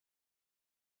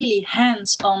really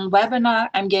hands-on webinar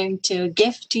I'm going to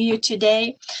give to you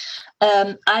today.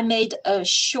 I made a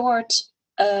short,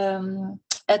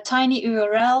 a tiny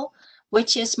URL,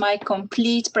 which is my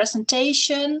complete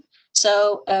presentation.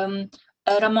 So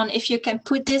Ramon, if you can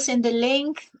put this in the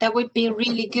link, that would be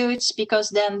really good, because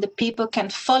then the people can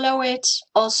follow it.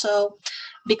 Also,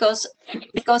 because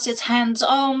it's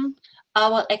hands-on, I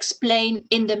will explain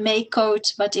in the May code,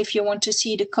 but if you want to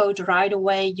see the code right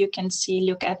away, you can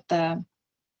look at the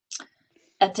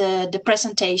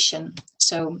presentation.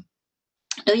 So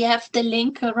do you have the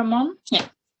link, Ramon? Yeah.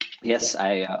 Yes,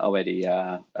 I already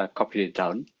copied it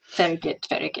down. Very good,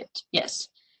 very good. Yes.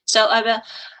 So I will.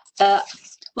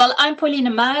 Well, I'm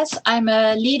Pauline Maas. I'm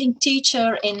a leading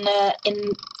teacher an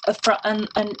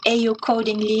EU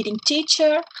coding leading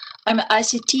teacher. I'm an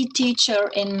ICT teacher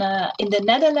in the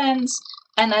Netherlands,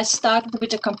 and I started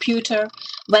with a computer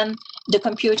when the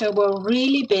computer were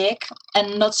really big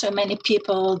and not so many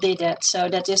people did it. So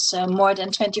that is more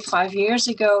than 25 years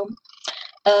ago.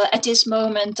 At this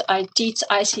moment, I teach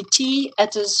ICT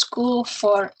at a school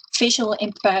for visual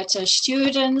impaired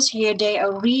students. Here they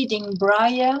are reading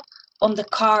Braille on the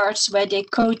cards where they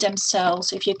code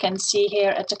themselves. If you can see here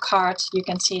at the card, you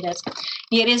can see that.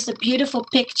 Here is a beautiful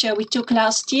picture we took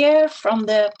last year from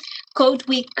the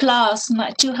CodeWeek class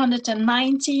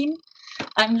 219.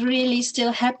 I'm really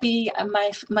still happy.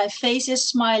 My face is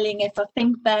smiling if I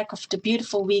think back of the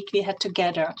beautiful week we had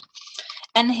together.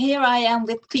 And here I am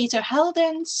with Peter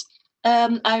Heldens.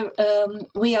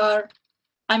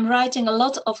 I'm writing a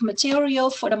lot of material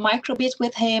for the Microbit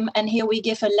with him, and here we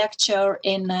give a lecture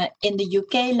in the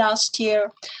UK last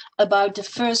year about the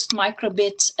first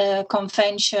Microbit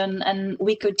convention, and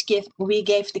we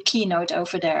gave the keynote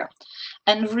over there.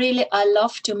 And really, I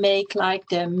love to make like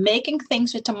the making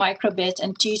things with the Microbit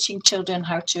and teaching children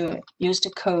how to use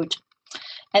the code.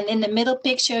 And in the middle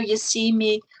picture, you see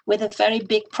me with a very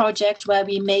big project where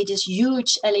we made this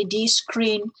huge LED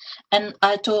screen. And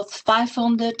I thought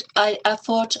 500, I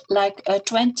thought like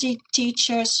 20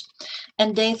 teachers,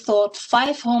 and they thought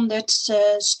 500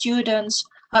 students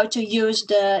how to use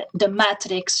the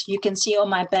matrix. You can see on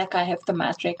my back, I have the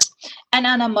matrix. And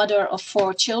I'm a mother of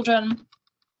 4 children.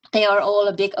 They are all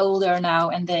a bit older now,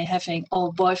 and they're having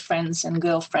all boyfriends and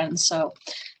girlfriends. So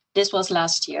this was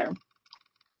last year.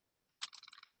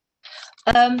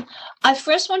 I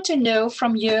first want to know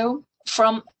from you,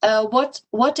 what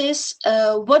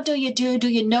do you do? Do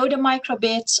you know the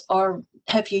Microbit, or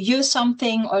have you used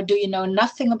something, or do you know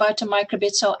nothing about the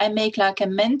Microbit? So I make like a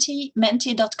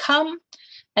menti.com,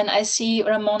 and I see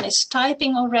Ramon is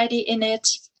typing already in it.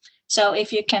 So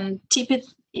if you can type it,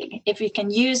 if you can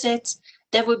use it,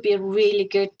 that would be really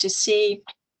good to see.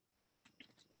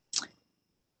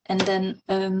 And then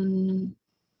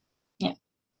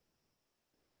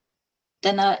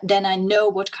then I know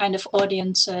what kind of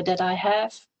audience that I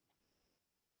have.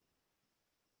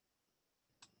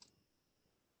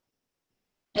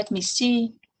 Let me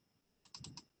see.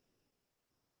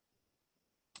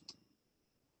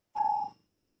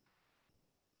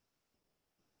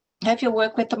 Have you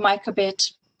worked with the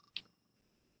Microbit?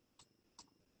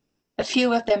 A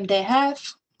few of them they have.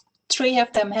 3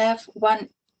 of them have. One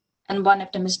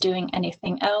of them is doing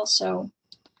anything else. So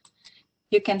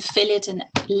you can fill it in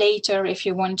later if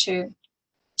you want to.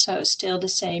 So still the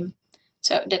same.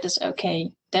 So that is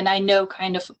okay. Then I know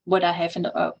kind of what I have in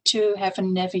the 2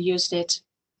 haven't never used it.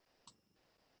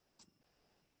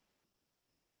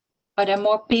 Are there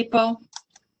more people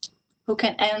who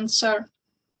can answer?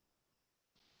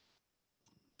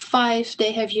 5,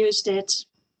 they have used it.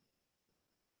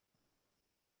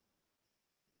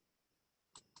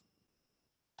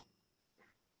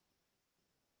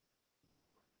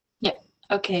 Yeah,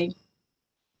 okay.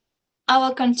 I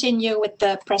will continue with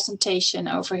the presentation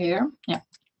over here. Yeah.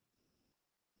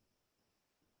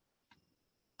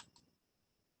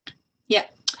 Yeah.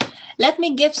 Let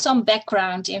me give some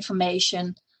background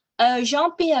information.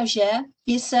 Jean Piaget,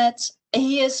 he said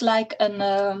he is like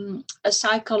a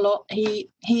psychologist.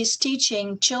 He is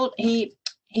teaching children.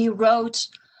 He wrote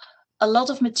a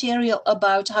lot of material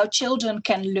about how children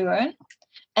can learn.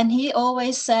 And he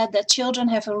always said that children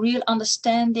have a real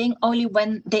understanding only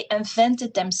when they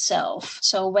invented themselves.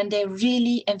 So when they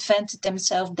really invented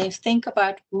themselves, they think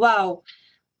about, wow,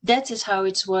 that is how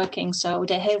it's working. So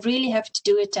they really have to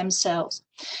do it themselves.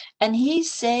 And he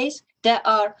says there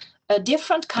are a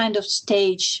different kind of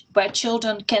stage where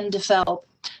children can develop.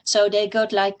 So they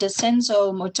got like the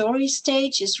sensomotory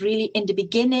stage is really in the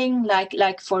beginning,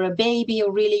 like for a baby, a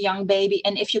really young baby.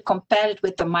 And if you compare it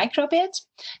with the microbit,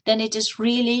 then it is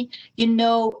really, you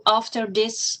know, after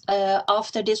this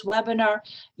webinar,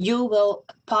 you will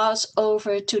pass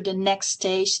over to the next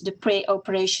stage, the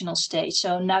pre-operational stage.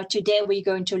 So now today we're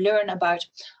going to learn about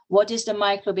what is the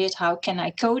microbit, how can I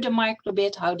code a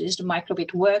microbit, how is the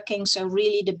microbit working, so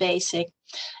really the basic.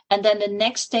 And then the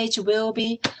next stage will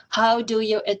be how do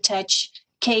you attach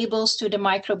cables to the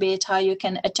microbit, how you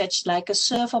can attach like a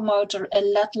servo motor, a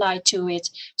LED light to it.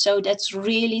 So that's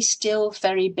really still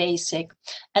very basic.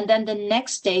 And then the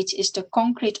next stage is the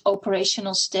concrete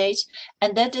operational stage.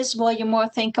 And that is where you more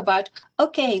think about,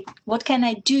 okay, what can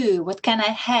I do? What can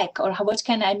I hack? Or what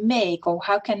can I make? Or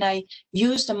how can I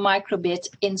use the microbit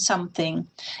in something?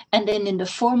 And then in the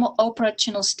formal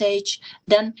operational stage,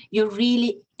 then you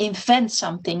really invent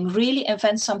something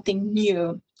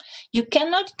new. You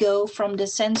cannot go from the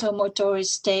sensomotor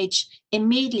stage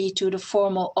immediately to the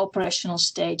formal operational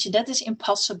stage. That is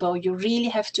impossible. You really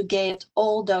have to get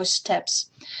all those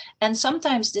steps. And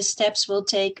sometimes the steps will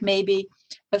take maybe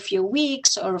a few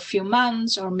weeks or a few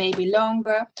months or maybe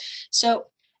longer. So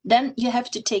then you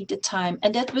have to take the time.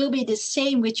 And that will be the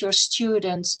same with your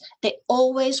students. They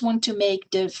always want to make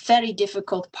the very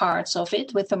difficult parts of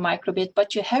it with the microbit,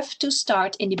 but you have to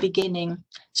start in the beginning.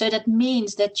 So that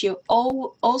means that you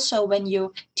also, when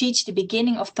you teach the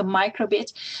beginning of the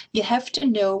microbit, you have to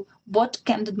know what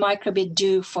can the microbit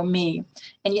do for me.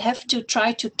 And you have to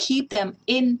try to keep them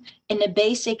in a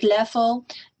basic level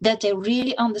that they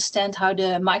really understand how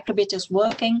the microbit is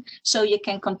working, so you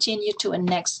can continue to a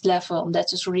next level.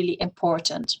 That is really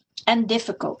important and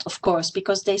difficult, of course,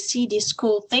 because they see these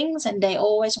cool things and they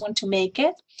always want to make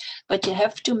it, but you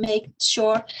have to make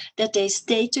sure that they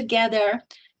stay together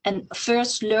and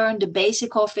first learn the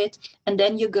basic of it, and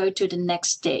then you go to the next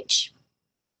stage.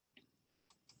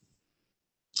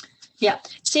 Yeah,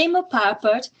 Seymour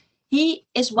Papert, he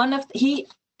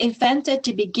invented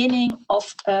the beginning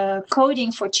of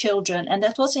coding for children, and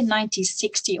that was in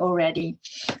 1960 already.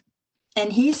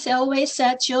 And he's always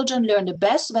said children learn the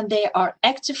best when they are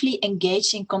actively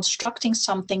engaged in constructing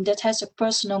something that has a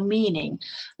personal meaning,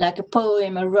 like a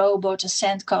poem, a robot, a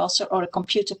sandcastle, or a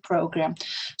computer program.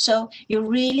 So you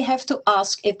really have to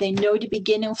ask, if they know the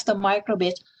beginning of the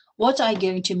microbit, what are you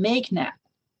going to make now?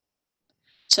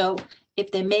 So if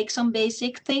they make some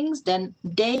basic things, then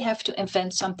they have to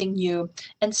invent something new.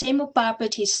 And Seymour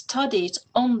Papert, he studied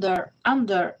under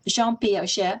Jean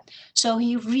Piaget, so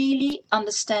he really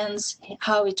understands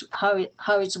how it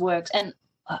works and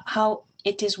how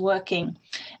it is working.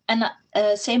 And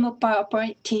Seymour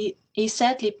Papert, he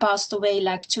sadly passed away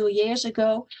like 2 years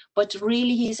ago, but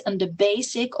really he's on the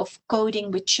basic of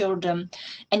coding with children.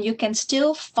 And you can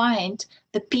still find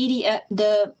the PDF,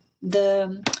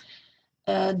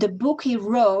 the book he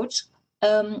wrote.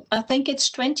 I think it's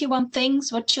 21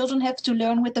 things what children have to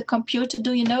learn with the computer.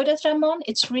 Do you know that, Ramon?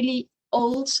 It's really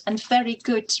old and very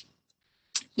good.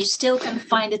 You still can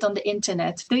find it on the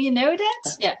internet. Do you know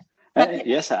that? Yeah.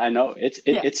 Yes, I know.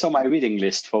 It's on my reading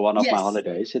list for one of my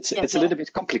holidays. It's a little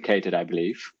bit complicated, I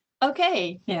believe.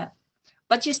 Okay, yeah.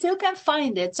 But you still can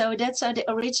find it. So that's the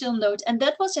original note. And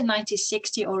that was in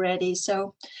 1960 already.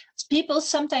 So people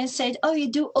sometimes said, oh, you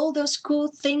do all those cool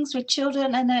things with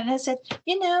children. And then I said,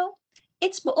 you know,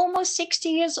 it's almost 60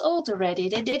 years old already.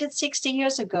 They did it 60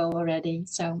 years ago already.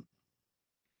 So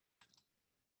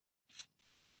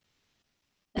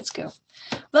let's go.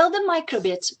 Well, the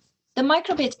microbit. The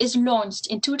microbit is launched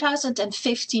in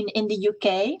 2015 in the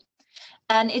UK.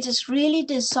 And it is really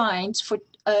designed for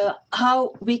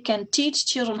how we can teach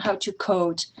children how to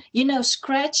code. You know,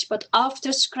 Scratch, but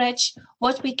after Scratch,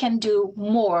 what we can do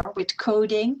more with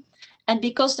coding. And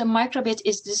because the microbit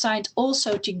is designed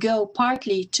also to go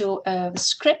partly to a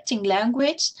scripting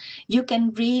language, you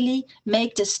can really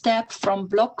make the step from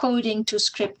block coding to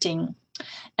scripting.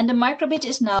 And the microbit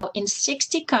is now in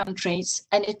 60 countries,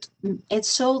 and it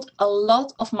sold a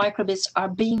lot of microbits are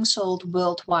being sold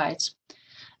worldwide.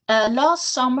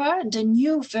 Last summer, the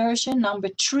new version number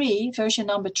 3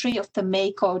 of the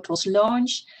May code was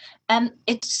launched, and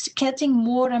it's getting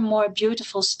more and more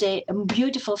beautiful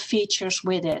features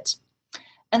with it.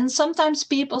 And sometimes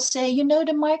people say, you know,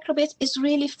 the microbit is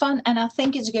really fun, and I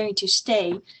think it's going to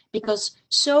stay because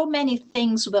so many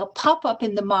things will pop up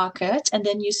in the market, and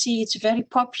then you see it's very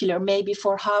popular, maybe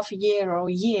for half a year or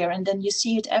a year, and then you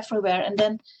see it everywhere, and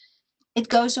then it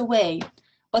goes away.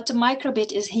 But the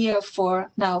Microbit is here for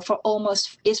now for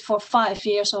 5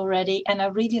 years already, and I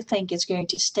really think it's going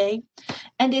to stay.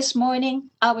 And this morning,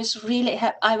 I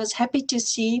was happy to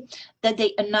see that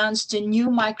they announced the new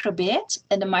Microbit,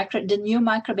 and the new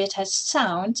Microbit has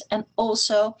sound, and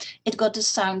also it got a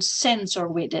sound sensor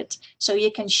with it, so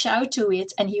you can shout to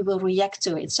it and he will react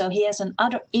to it. So he has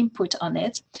another input on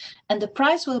it, and the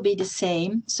price will be the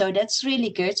same. So that's really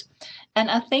good,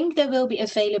 and I think they will be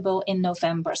available in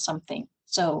November something.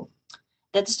 So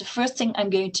that is the first thing I'm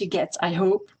going to get, I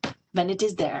hope, when it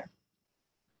is there.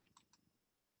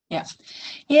 Yeah,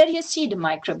 here you see the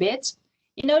Microbit.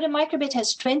 You know, the Microbit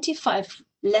has 25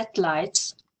 LED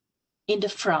lights in the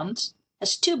front,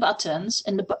 has 2 buttons,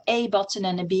 and the A button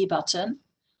and a B button.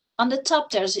 On the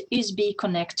top, there's a USB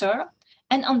connector,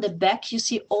 and on the back, you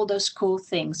see all those cool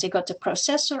things. You got the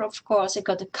processor, of course, you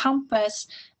got the compass,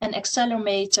 an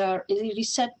accelerometer, a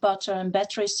reset button,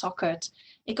 battery socket.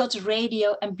 You got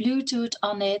radio and Bluetooth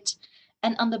on it,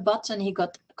 and on the button, he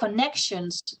got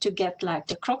connections to get like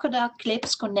the crocodile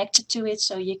clips connected to it,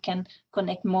 so you can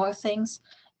connect more things.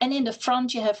 And in the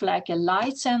front, you have like a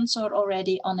light sensor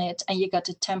already on it, and you got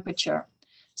the temperature.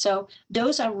 So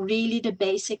those are really the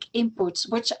basic inputs,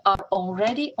 which are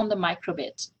already on the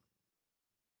Microbit.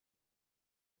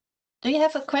 Do you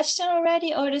have a question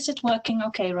already, or is it working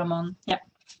okay, Ramon? Yeah.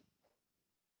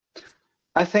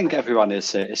 I think everyone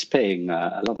is paying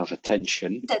a lot of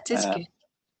attention. That is good.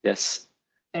 Yes.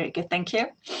 Very good, thank you.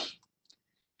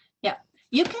 Yeah,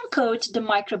 you can code the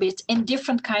Microbit in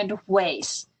different kind of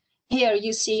ways. Here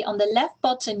you see on the left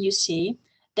button, you see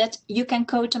that you can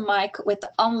code the mic with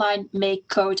the online make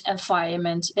code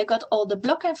environment. They got all the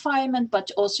block environment,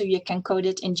 but also you can code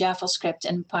it in JavaScript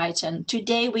and Python.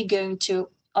 Today we're going to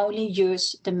only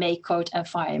use the make code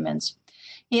environment.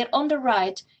 Here on the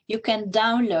right, you can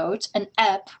download an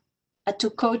app to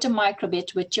code the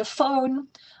Microbit with your phone,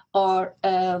 or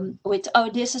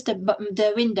this is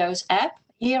the Windows app.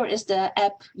 Here is the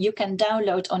app you can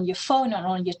download on your phone or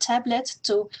on your tablet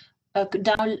to code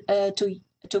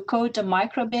the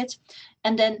Microbit,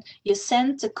 and then you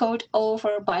send the code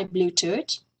over by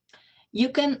Bluetooth. You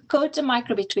can code the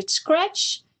Microbit with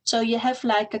Scratch. So you have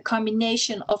like a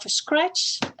combination of a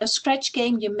Scratch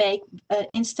game you make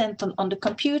instant on the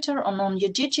computer or on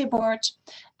your digiboard,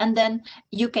 and then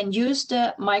you can use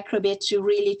the Microbit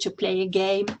to play a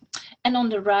game. And on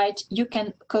the right, you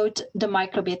can code the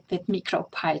Microbit with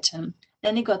MicroPython.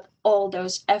 Then you got all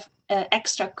those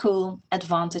extra cool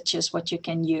advantages what you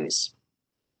can use.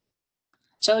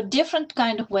 So different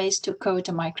kind of ways to code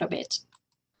a Microbit.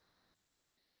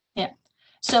 Yeah.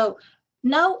 So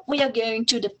now we are going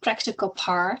to the practical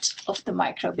part of the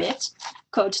Microbit,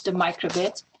 code the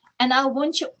Microbit. And I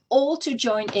want you all to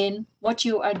join in what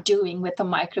you are doing with the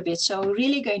Microbit. So we're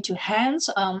really going to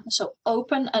hands-on. So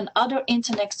open another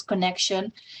internet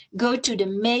connection, go to the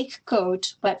Make Code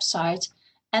website,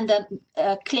 and then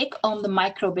click on the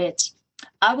Microbit.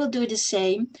 I will do the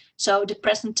same. So the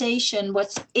presentation,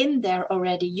 what's in there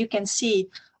already, you can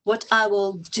see what I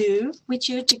will do with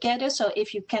you together. So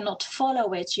if you cannot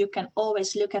follow it, you can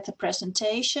always look at the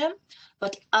presentation,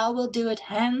 but I will do it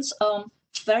hands-on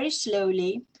very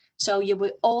slowly, so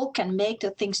you all can make the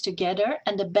things together.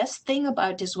 And the best thing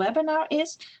about this webinar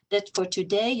is that for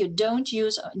today, you don't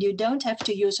have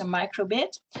to use a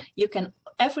Microbit.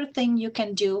 Everything you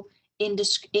can do in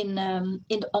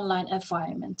the online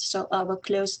environment. So I will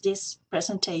close this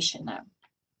presentation now.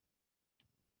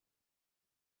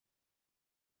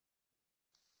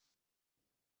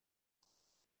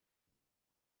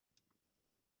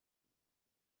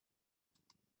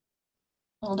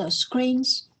 All those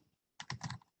screens.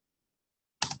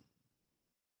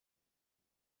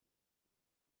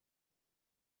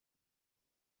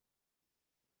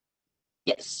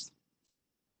 Yes.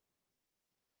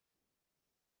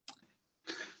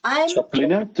 So,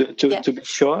 Pauline, to be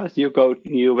sure, you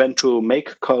went to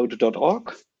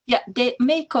makecode.org. Yeah,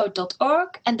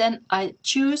 makecode.org, and then I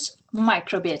choose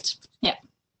Microbit. Yeah.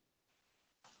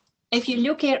 If you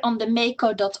look here on the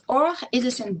makecode.org, it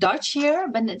is in Dutch here,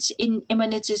 when it's in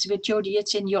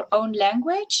your own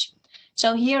language.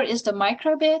 So here is the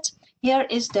Microbit. Here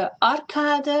is the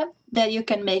arcade, that you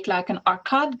can make like an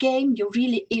arcade game. You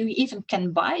even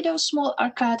can buy those small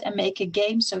arcade and make a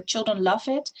game, so children love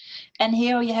it. And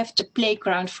here you have the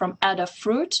playground from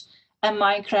Adafruit and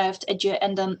Minecraft,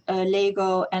 and then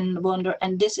Lego and Wonder.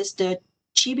 And this is the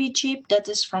Chibi Jeep, that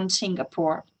is from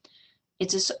Singapore.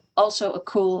 It is also a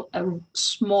cool,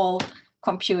 small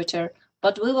computer,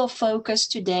 but we will focus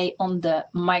today on the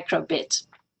Microbit.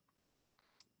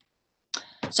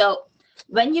 So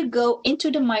when you go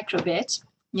into the Microbit,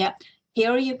 yeah,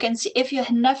 here you can see, if you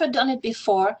have never done it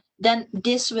before, then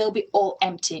this will be all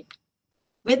empty.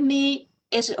 With me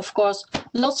is, of course,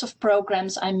 lots of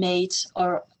programs I made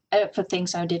or other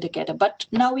things I did together. But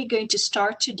now we're going to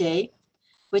start today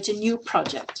with a new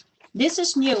project. This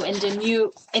is new in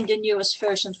the newest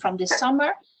version from this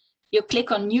summer. You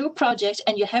click on new project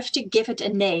and you have to give it a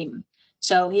name.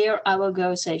 So here I will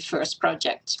go say first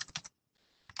project.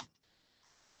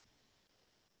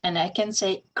 And I can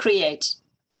say create.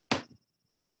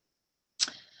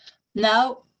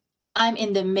 Now I'm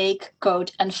in the make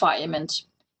code environment.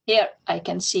 Here I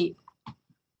can see,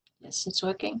 yes, it's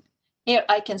working. Here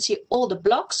I can see all the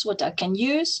blocks, what I can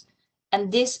use.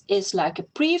 And this is like a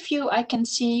preview I can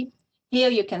see. Here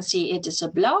you can see it is a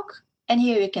block. And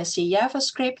here you can see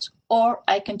JavaScript, or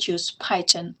I can choose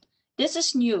Python. This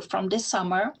is new from this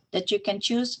summer, that you can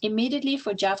choose immediately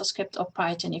for JavaScript or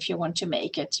Python if you want to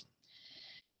make it.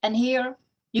 And here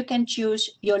you can choose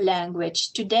your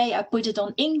language. Today I put it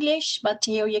on English, but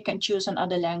here you can choose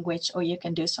another language or you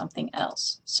can do something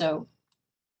else. So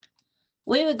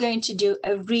we were going to do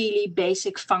a really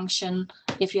basic function.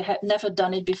 If you have never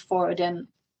done it before, then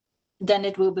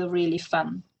it will be really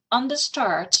fun. On the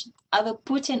start, I will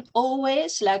put in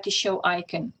always like a show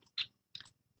icon.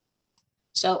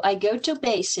 So I go to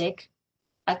basic,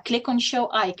 I click on show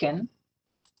icon,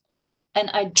 and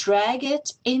I drag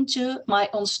it into my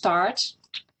on start,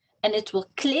 and it will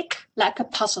click like a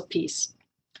puzzle piece.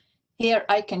 Here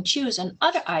I can choose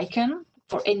another icon.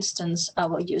 For instance, I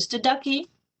will use the ducky.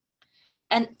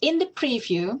 And in the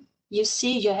preview, you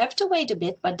see, you have to wait a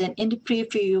bit, but then in the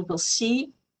preview, you will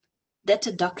see that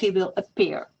the ducky will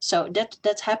appear. So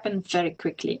that happened very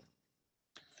quickly.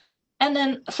 And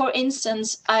then, for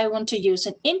instance, I want to use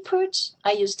an input.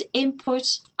 I use the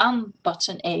input on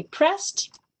button A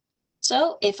pressed.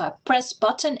 So if I press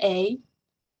button A,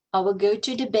 I will go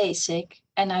to the basic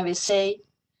and I will say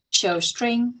show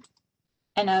string,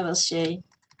 and I will say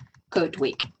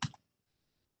CodeWeek.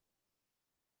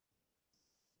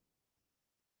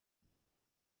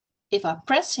 If I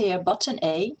press here button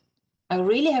A, I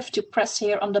really have to press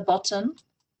here on the button,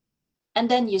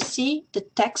 and then you see the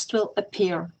text will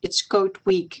appear. It's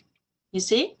CodeWeek. You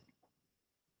see?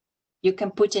 You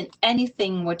can put in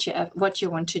anything what you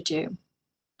want to do.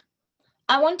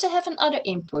 I want to have another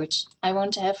input. I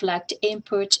want to have like the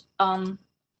input on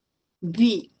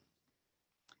B.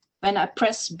 When I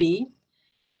press B,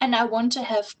 and I want to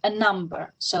have a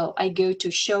number. So I go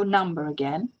to show number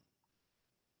again.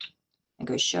 I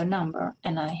go show number,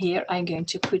 and here I'm going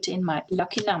to put in my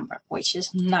lucky number, which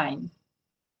is 9.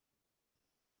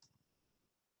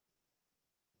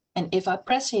 And if I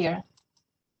press here,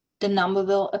 the number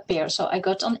will appear. So I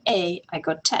got on A, I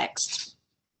got text,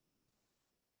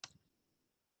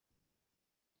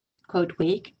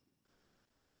 CodeWeek.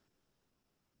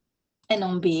 And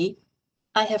on B,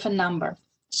 I have a number.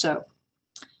 So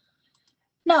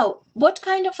now, what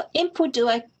kind of input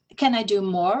can I do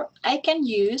more? I can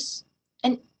use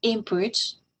an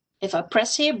input. If I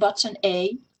press here button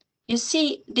A, you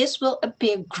see this will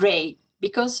appear gray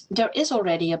because there is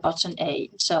already a button A.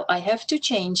 So I have to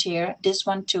change here this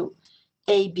one to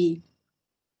AB.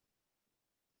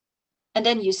 And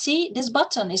then you see this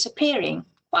button is appearing.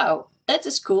 Wow, that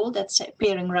is cool. That's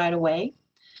appearing right away.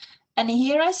 And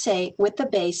here I say with the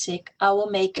basic, I will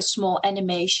make a small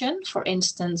animation. For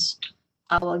instance,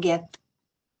 I will get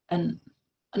an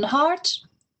heart.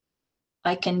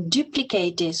 I can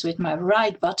duplicate this with my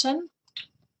right button,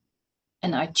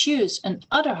 and I choose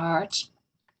another heart.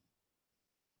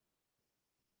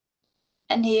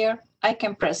 And here I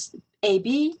can press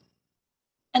AB,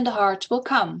 and the heart will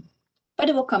come. But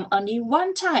it will come only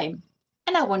one time.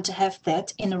 And I want to have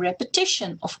that in a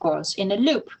repetition, of course, in a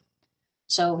loop.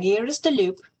 So here is the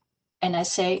loop, and I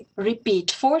say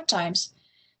repeat 4 times.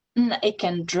 And I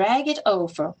can drag it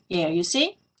over. Here, you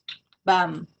see?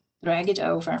 Bam, drag it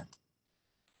over.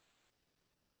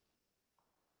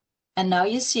 And now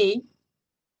you see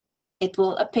it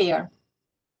will appear,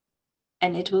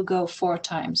 and it will go 4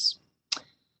 times.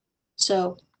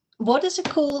 So what is a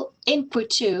cool input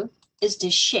to is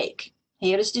the shake.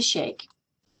 Here is the shake.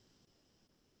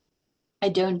 I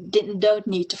don't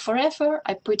need to forever.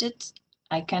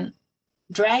 I can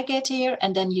drag it here,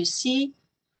 and then you see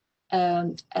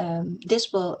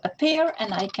this will appear,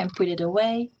 and I can put it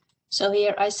away. So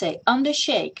here I say on the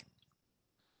shake,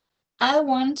 I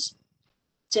want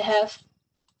to have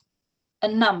a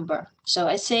number. So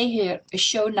I say here a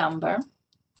show number.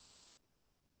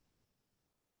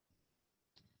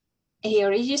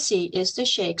 Here you see is the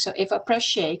shake. So if I press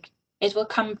shake, it will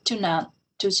come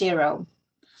to 0.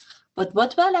 But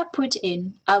what will I put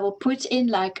in? I will put in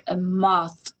like a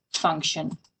math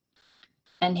function.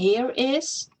 And here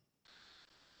is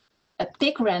a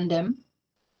pick random.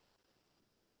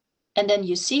 And then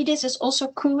you see this is also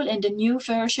cool in the new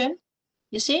version.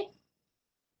 You see?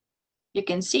 You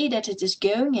can see that it is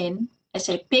going in as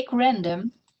a pick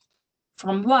random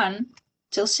from 1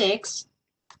 till 6.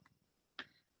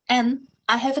 And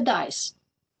I have a dice.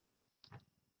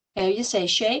 Here you say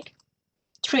shake,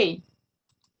 3,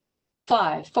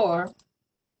 5, 4.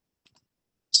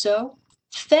 So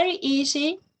very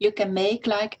easy, you can make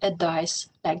like a dice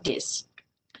like this.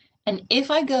 And if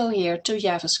I go here to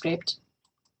JavaScript,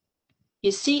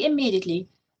 you see immediately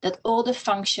that all the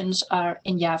functions are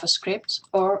in JavaScript,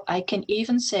 or I can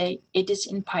even say it is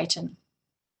in Python.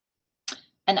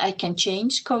 And I can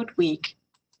change CodeWeek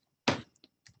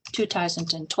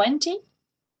 2020.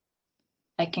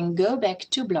 I can go back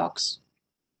to blocks.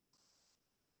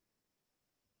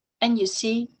 And you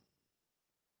see,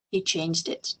 he changed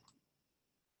it.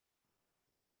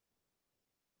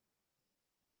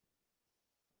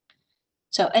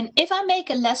 So, and if I make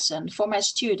a lesson for my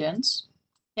students,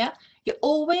 yeah, you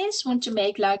always want to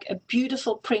make like a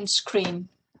beautiful print screen,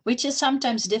 which is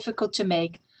sometimes difficult to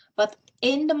make. But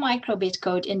in the Microbit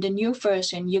code, in the new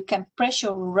version, you can press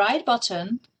your right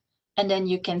button and then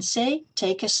you can say,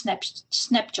 take a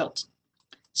snapshot.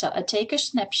 So I take a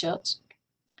snapshot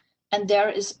and there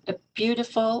is a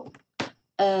beautiful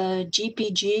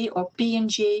GPG or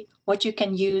PNG, what you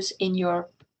can use in your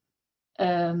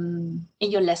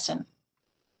lesson.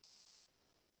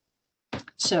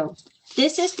 So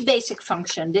this is the basic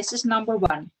function. This is number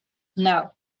 1.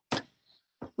 Now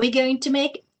we're going to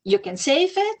make, you can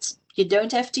save it. You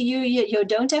don't have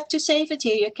to save it.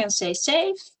 Here you can say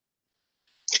save.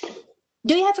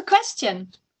 Do you have a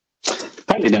question?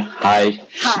 Hi, Lina. Hi.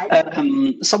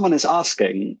 Hi. Someone is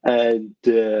asking,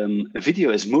 the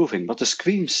video is moving, but the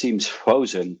screen seems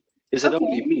frozen. Is it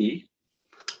only me?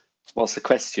 Was the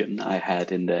question I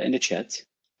had in the chat.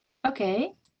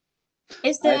 Okay.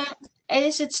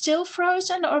 Is it still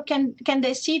frozen, or can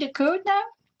they see the code now?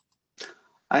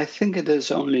 I think it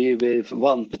is only with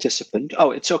one participant.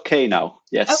 Oh, it's okay now.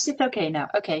 Yes. Oh, it's okay now.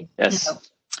 Okay. Yes. No.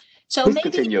 So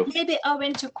maybe I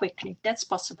went too quickly. That's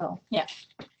possible. Yeah.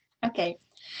 Okay.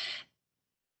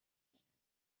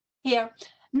 Here.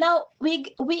 Now we're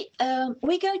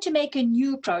going to make a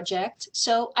new project.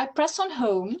 So I press on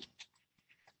home.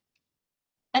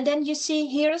 And then you see,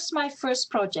 here's my first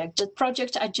project, the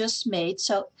project I just made.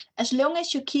 So as long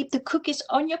as you keep the cookies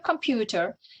on your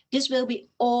computer, this will be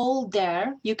all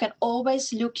there. You can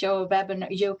always look your webinar.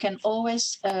 You can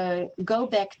always go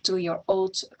back to your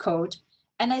old code.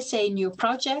 And I say new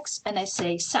projects and I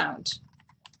say sound.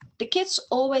 The kids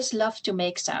always love to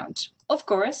make sound, of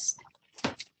course.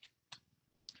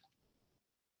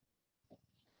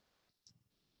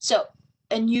 So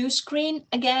a new screen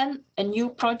again, a new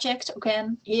project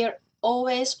again, here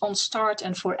always on start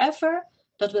and forever,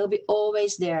 that will be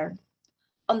always there.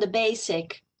 On the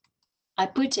basic, I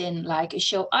put in like a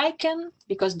show icon,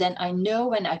 because then I know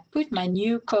when I put my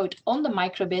new code on the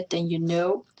Microbit, then you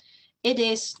know it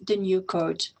is the new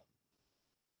code.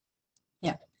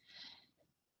 Yeah.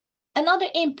 Another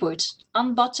input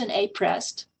on button A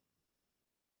pressed.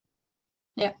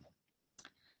 Yeah.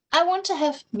 I want to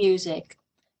have music.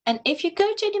 And if you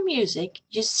go to the music,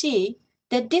 you see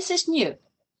that this is new.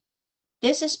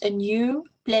 This is a new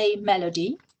play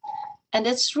melody, and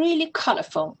it's really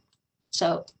colorful.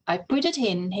 So I put it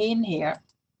in here,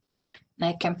 and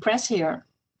I can press here,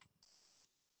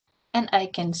 and I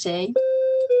can say,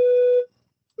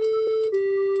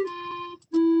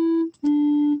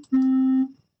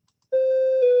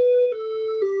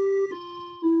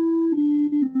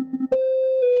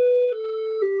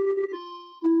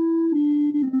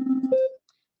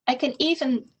 I can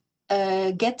even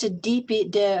get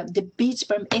the beats,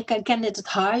 but I can get it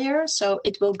higher, so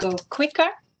it will go quicker.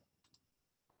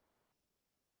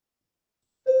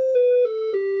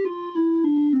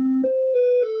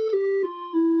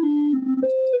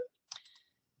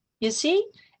 You see?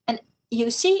 And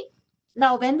you see,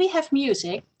 now when we have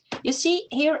music, you see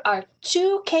here are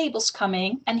 2 cables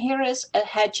coming, and here is a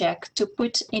head jack to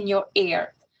put in your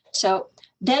ear. So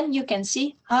then you can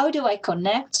see, how do I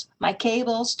connect my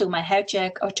cables to my head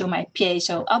jack or to my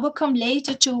piezo? I will come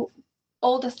later to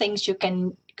all the things you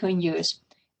can use.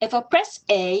 If I press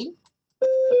A,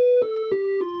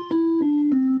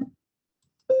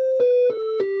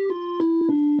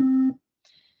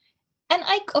 and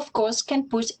I, of course, can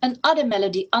put another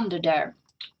melody under there.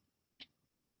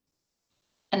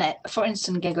 And I, for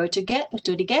instance, can go to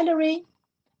the gallery,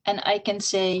 and I can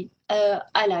say,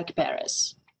 I like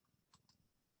Paris.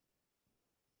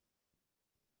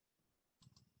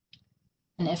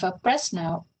 And if I press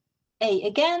now A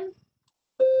again,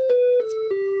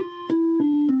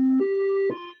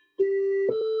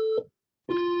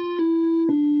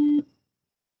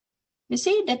 You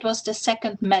see, that was the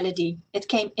second melody. It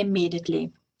came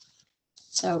immediately.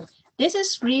 So this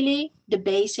is really the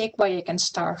basic where you can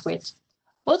start with.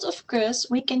 But of course,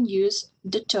 we can use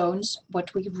the tones,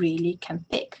 what we really can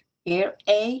pick. Here,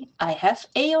 A, I have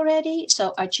A already,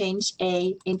 so I change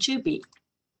A into B.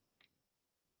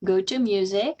 Go to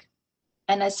music,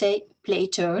 and I say play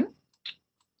tone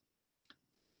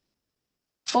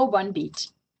for one beat.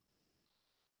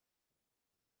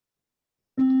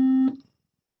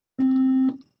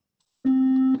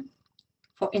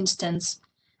 For instance,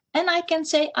 and I can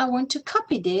say I want to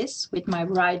copy this with my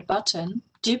right button,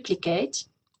 duplicate,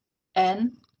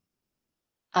 and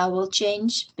I will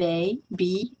change B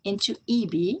into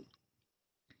EB,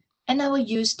 and I will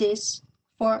use this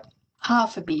for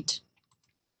half a beat.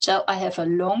 So I have a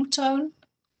long tone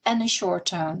and a short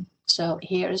tone. So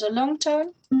here is a long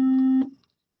tone,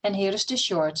 and here is the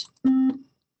short.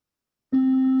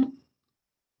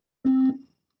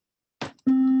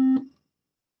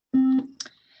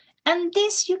 And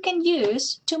this you can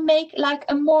use to make like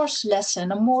a Morse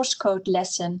lesson, a Morse code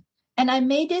lesson. And I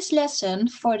made this lesson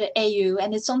for the EU,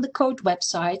 and it's on the code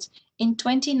website in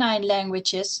 29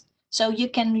 languages. So you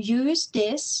can use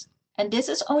this, and this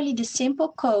is only the simple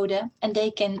code, and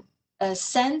they can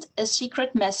send a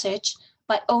secret message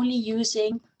by only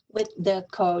using with the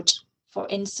code. For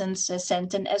instance,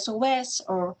 send an SOS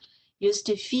or use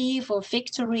the V for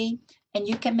victory, and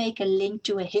you can make a link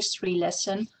to a history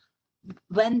lesson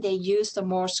when they use the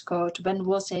Morse code, when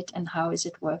was it and how is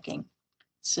it working.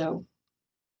 So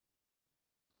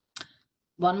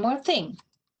one more thing,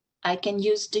 I can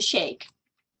use the shake.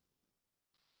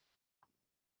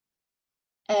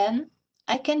 And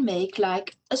I can make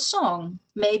like a song.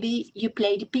 Maybe you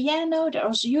play the piano.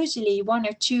 There's usually one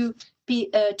or two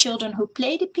children who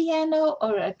play the piano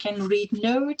or can read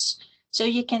notes. So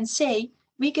you can say,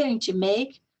 we're going to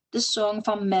make the song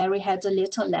from Mary Had a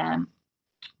Little Lamb.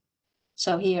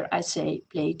 So here I say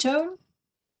play tone.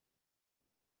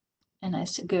 And I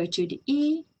go to the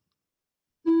E.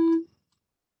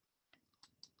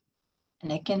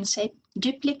 And I can say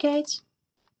duplicate.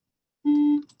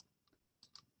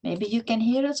 Maybe you can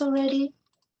hear it already.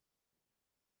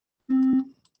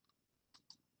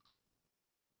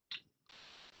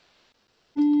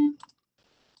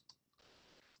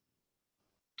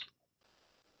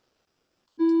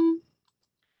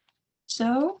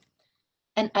 So,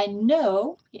 and I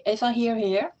know if I hear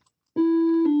here,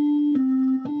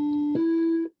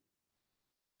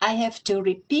 I have to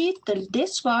repeat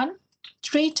this one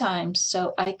 3 times.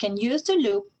 So I can use the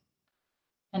loop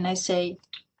and I say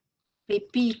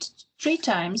repeat 3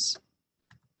 times.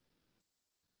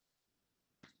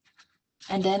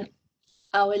 And then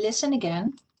I will listen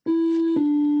again.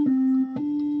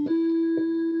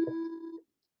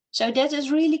 So that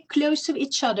is really close to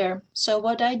each other. So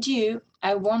what I do,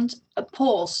 I want a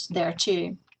pause there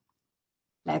too.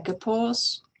 Like a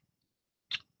pause.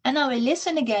 And I will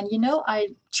listen again. You know,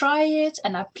 I try it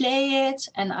and I play it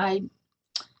and I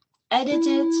edit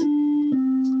it.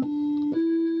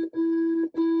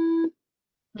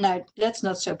 No, that's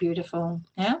not so beautiful,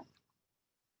 yeah?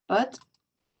 But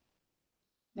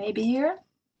maybe here.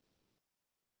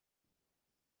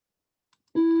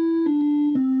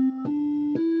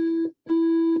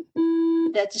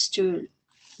 That is too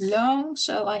long,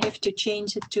 so I have to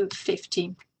change it to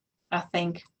 50, I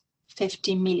think.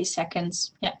 50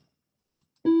 milliseconds, yeah.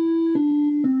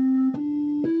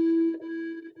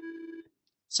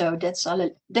 So that's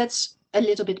a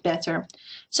little bit better.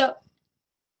 So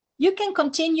you can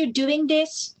continue doing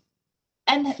this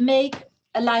and make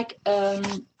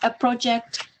a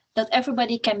project that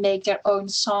everybody can make their own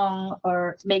song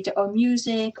or make their own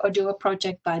music or do a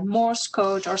project by Morse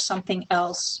code or something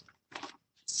else.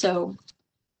 So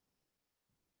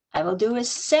I will do a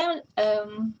save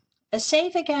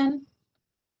again,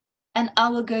 and I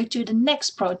will go to the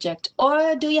next project.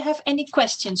 Or do you have any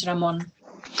questions, Ramon?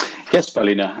 Yes,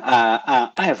 Paulina,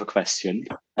 I have a question.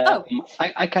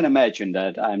 I can imagine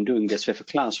that I'm doing this with a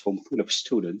classroom full of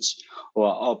students who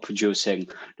are all producing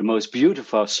the most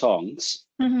beautiful songs.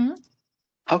 Mm-hmm.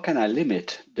 How can I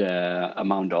limit the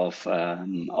amount of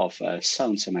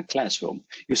sounds in my classroom?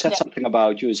 You said something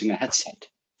about using a headset.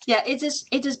 Yeah, it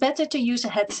is better to use a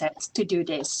headset to do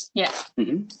this. Yeah.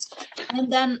 Mm-hmm.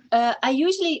 And then I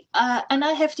usually, and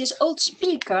I have this old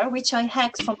speaker, which I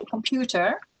hacked from the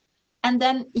computer. And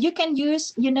then you can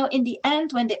use, you know, in the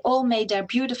end, when they all made their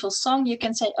beautiful song, you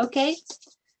can say, okay,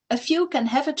 a few can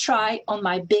have a try on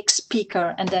my big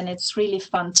speaker. And then it's really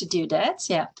fun to do that.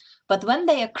 Yeah. But when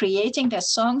they are creating their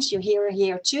songs, you hear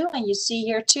here too, and you see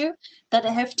here too, that I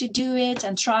have to do it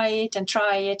and try it and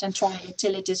try it and try it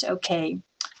till it is okay.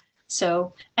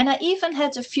 So, and I even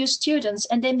had a few students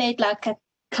and they made like a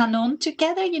canon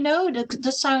together, you know,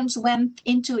 the sounds went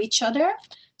into each other.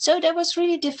 So that was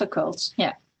really difficult.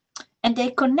 Yeah. And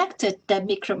they connected the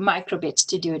microbits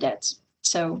to do that.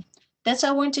 So that's what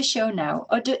I want to show now.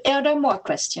 Or are there more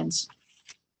questions?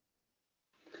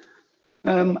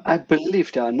 I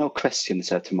believe there are no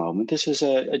questions at the moment. This is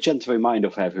a gentle reminder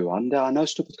for everyone. There are no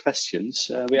stupid questions.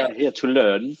 We are here to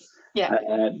learn.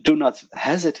 Yeah. Do not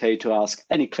hesitate to ask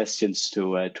any questions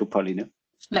to Pauline.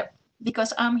 No,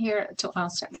 because I'm here to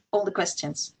answer all the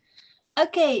questions.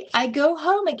 Okay, I go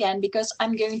home again because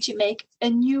I'm going to make a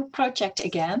new project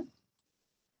again.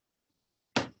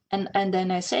 And then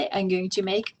I say I'm going to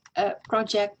make a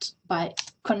project by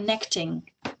connecting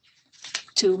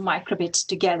two microbits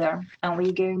together, and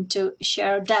we're going to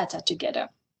share data together.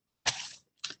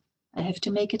 I have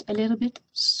to make it a little bit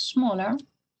smaller.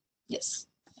 Yes,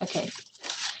 okay.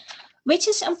 Which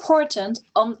is important,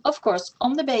 of course,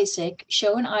 on the basic,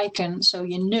 show an icon so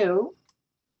you know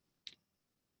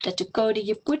that the code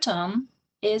you put on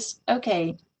is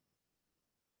okay.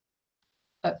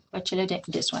 Oh, what should I do?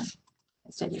 This one.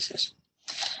 Let's do this.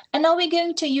 And now we're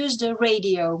going to use the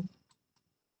radio.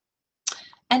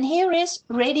 And here is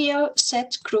radio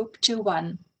set group to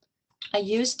 1. I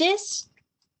use this,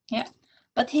 yeah.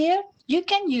 But here you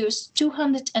can use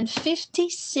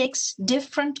 256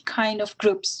 different kind of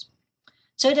groups.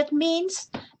 So that means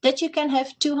that you can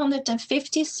have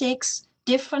 256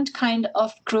 different kind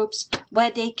of groups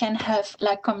where they can have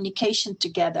like communication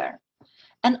together.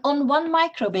 And on one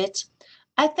microbit,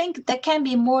 I think there can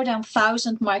be more than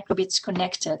 1,000 microbits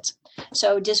connected.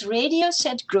 So this radio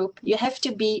set group, you have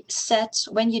to be set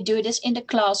when you do this in the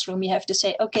classroom. You have to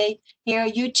say, okay, here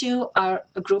you two are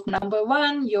group number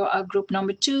 1, you are group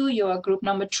number 2, you are group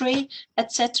number 3,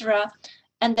 etc.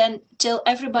 And then till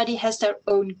everybody has their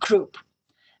own group.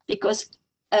 Because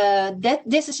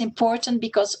this is important,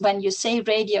 because when you say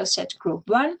radio set group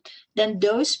 1, then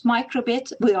those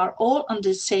microbits, we are all on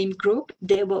the same group.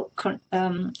 They will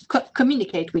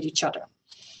communicate with each other.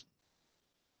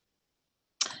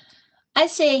 I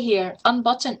say here on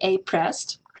button A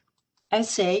pressed, I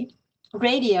say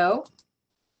radio,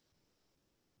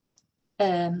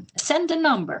 send a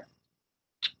number.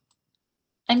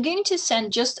 I'm going to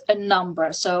send just a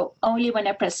number. So only when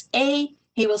I press A,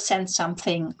 he will send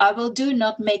something. I will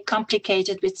not make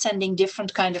complicated with sending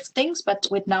different kind of things, but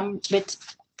when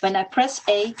I press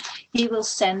A, he will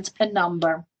send a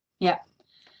number. Yeah.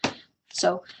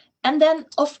 So, and then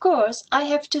of course I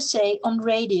have to say on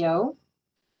radio,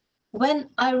 when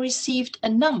I received a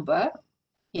number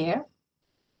here,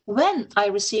 when I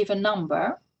receive a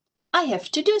number, I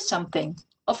have to do something,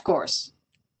 of course.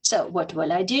 So what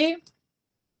will I do?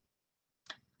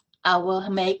 I will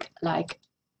make like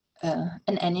an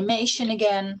animation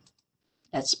again.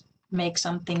 Let's make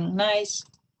something nice.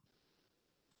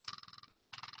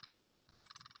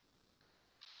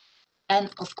 And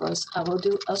of course, I will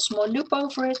do a small loop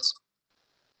over it.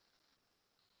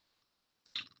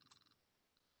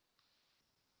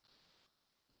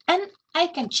 And I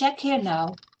can check here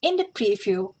now in the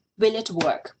preview, will it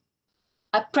work?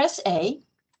 I press A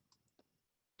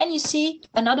and you see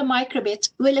another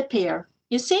microbit will appear.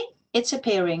 You see, it's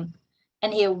appearing.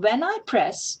 And here when I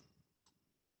press,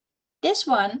 this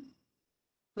one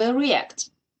will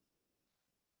react.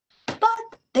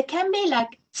 But there can be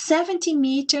like 70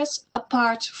 meters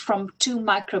apart from two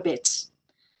microbits.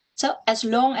 So as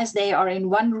long as they are in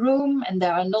one room and they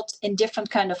are not in different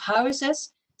kind of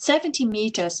houses, 70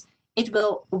 meters, it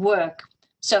will work.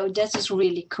 So that is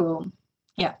really cool.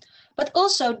 Yeah. But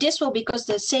also this will, because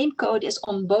the same code is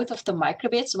on both of the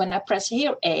microbits, when I press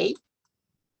here A,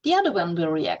 the other one will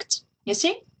react. You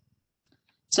see?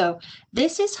 So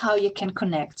this is how you can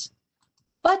connect.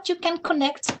 But you can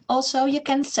connect also, you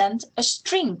can send a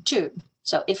string too.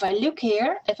 So if I look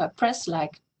here, if I press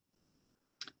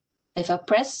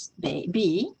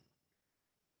B,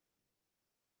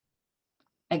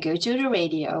 I go to the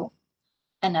radio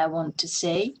and I want to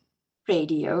say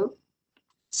radio,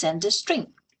 send a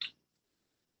string.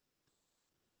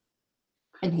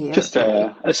 And here. Just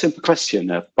a simple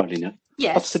question, Pauline.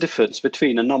 Yes. What's the difference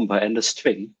between a number and a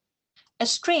string? A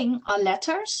string are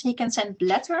letters. He can send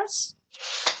letters.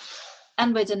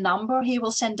 And with a number, he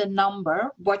will send a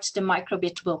number, what the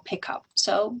microbit will pick up.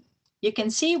 So you can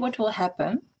see what will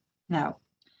happen. Now,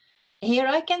 here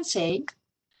I can say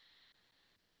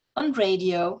on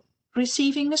radio,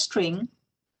 receiving a string,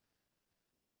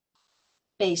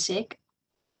 basic.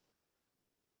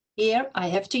 Here I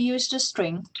have to use the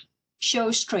string,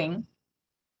 show string.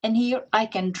 And here I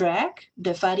can drag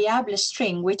the variable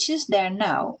string, which is there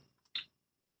now,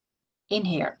 in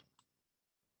here.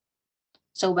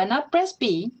 So when I press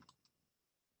B,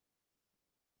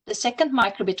 the second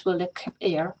microbit will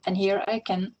appear, and here I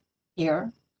can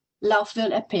hear love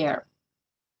will appear.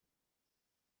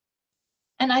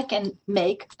 And I can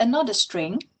make another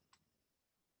string.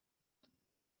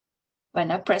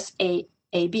 When I press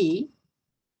AB,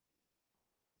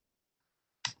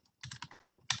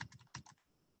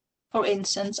 for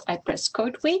instance, I press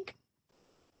CodeWeek.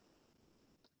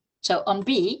 So on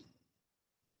B,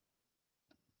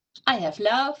 I have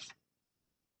love.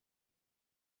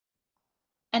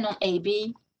 And on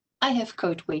AB, I have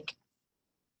CodeWeek.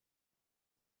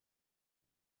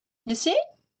 You see?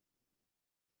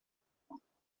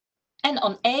 And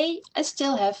on A, I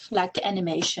still have like the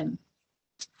animation.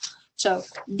 So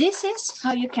this is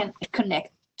how you can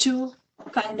connect two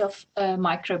kind of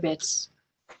microbits.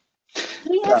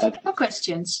 Do you have more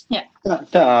questions? Yeah.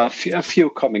 There are a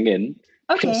few coming in.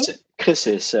 Okay. Chris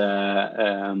is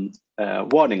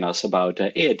warning us about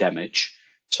ear damage.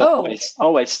 So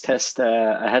always test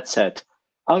a headset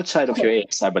outside of your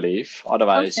ears, I believe.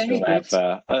 Otherwise, you'll have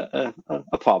a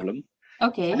problem.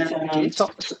 Okay.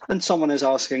 And someone is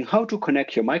asking how to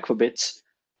connect your microbits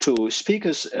to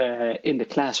speakers in the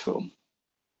classroom.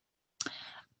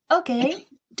 Okay,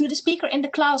 to the speaker in the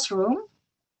classroom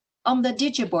on the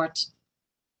digiboard.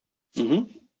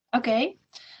 Mm-hmm. Okay,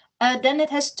 then it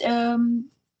has.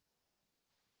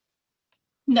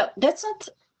 No, that's not.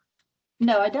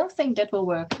 No, I don't think that will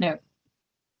work. No.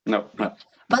 No.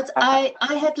 But I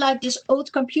had like this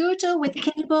old computer with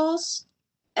cables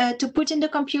to put in the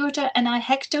computer, and I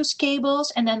hacked those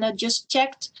cables, and then I just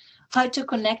checked how to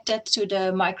connect that to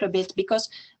the microbit, because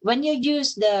when you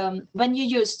use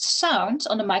sound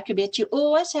on the microbit, you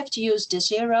always have to use the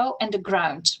 0 and the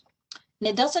ground. And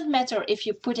it doesn't matter if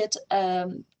you put it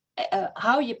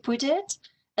how you put it,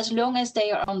 as long as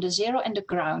they are on the 0 and the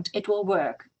ground, it will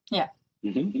work. Yeah.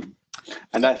 Mm-hmm.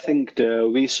 And I think the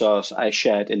resource I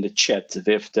shared in the chat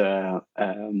with the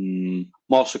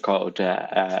Morse code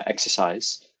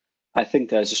exercise, I think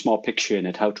there's a small picture in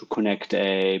it how to connect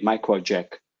a micro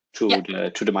jack to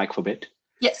the microbit.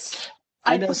 Yes,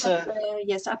 I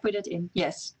put it in.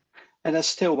 Yes. And there's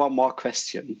still one more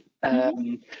question.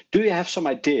 Do you have some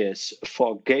ideas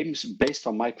for games based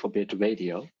on microbit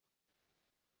radio?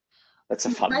 That's a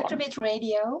fun one. Microbit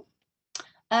radio.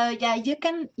 Yeah, you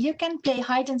can play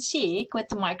hide and seek with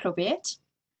the microbit.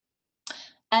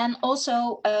 And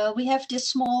also we have this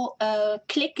small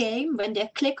click game when they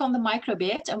click on the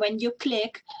microbit, and when you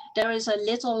click, there is a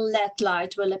little LED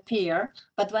light will appear.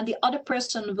 But when the other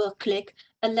person will click,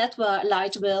 a LED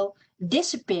light will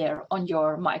disappear on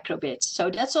your microbit. So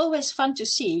that's always fun to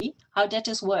see how that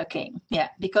is working. Yeah,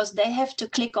 because they have to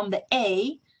click on the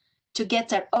A to get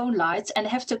their own lights, and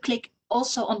have to click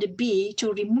also on the B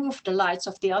to remove the lights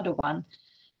of the other one.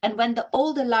 And when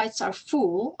all the lights are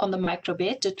full on the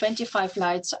microbit, the 25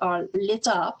 lights are lit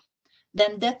up,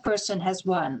 then that person has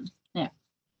won. Yeah.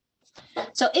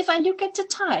 So if I look at the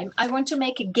time, I want to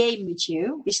make a game with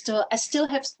you. I still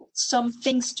have some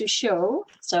things to show.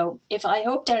 So I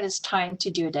hope there is time to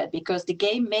do that, because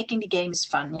making the game is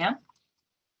fun. Yeah.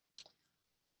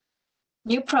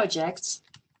 New projects.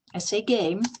 I say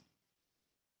game.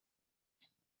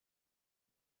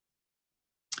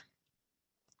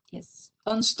 Yes.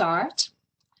 On start.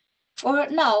 Or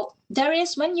now there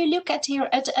is, when you look at here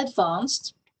at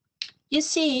advanced, you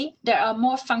see there are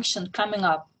more functions coming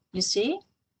up. You see?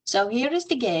 So here is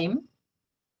the game.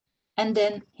 And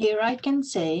then here I can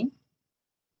say,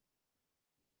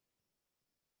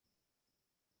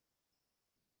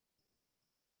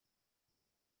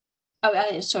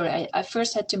 sorry, I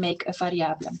first had to make a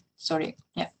variable. Sorry.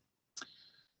 Yeah.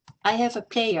 I have a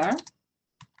player.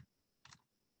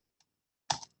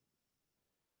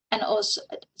 And also,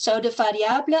 so the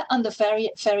variable and the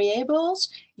variables,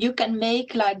 you can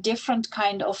make like different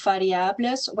kind of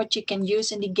variables, what you can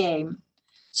use in the game.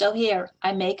 So here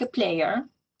I make a player.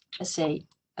 I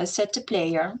set the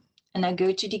player, and I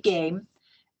go to the game,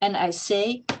 and I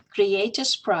say create a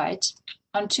sprite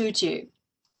on 2-2.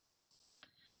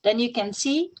 Then you can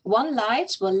see one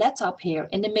light will let up here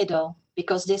in the middle,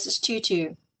 because this is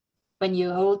 2-2. When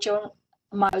you hold your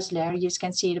mouse there, you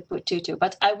can see the 2-2.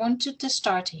 But I wanted to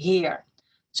start here.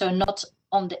 So not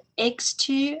on the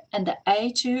X2 and the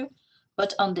A2,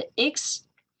 but on the X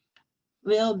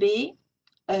will be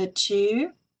a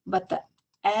 2, but the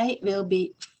A will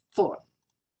be 4.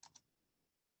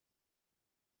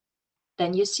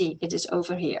 Then you see it is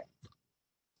over here.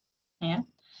 Yeah.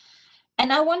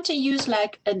 And I want to use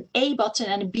like an A button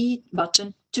and a B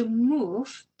button to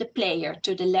move the player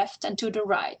to the left and to the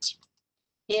right.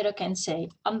 Here I can say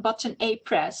on button A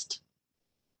pressed,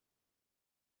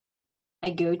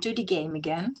 I go to the game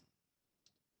again.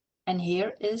 And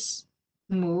here is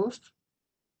move,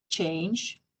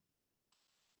 change.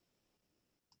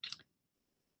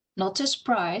 Not the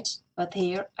sprite, but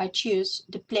here I choose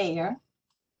the player,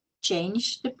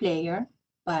 change the player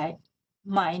by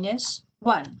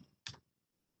 -1.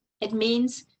 It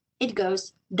means it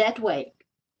goes that way.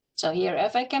 So here,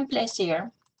 if I can place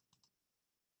here,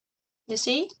 you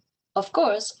see, of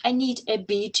course, I need a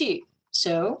B2.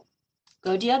 So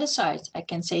go the other side. I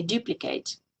can say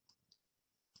duplicate.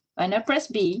 When I press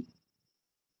B,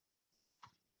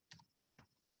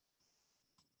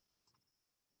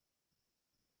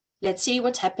 let's see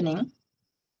what's happening.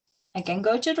 I can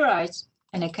go to the right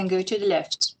and I can go to the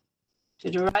left, to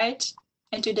the right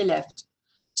and to the left.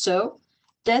 So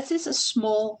that is a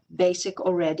small basic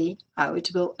already how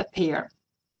it will appear.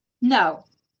 Now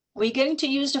we're going to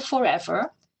use the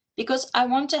forever because I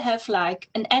want to have like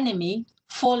an enemy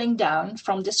falling down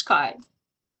from the sky.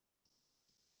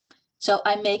 So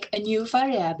I make a new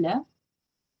variable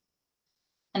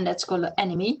and let's call it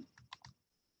enemy.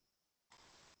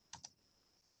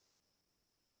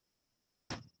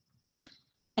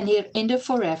 And here in the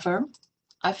forever,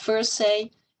 I first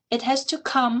say it has to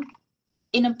come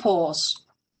in a pause.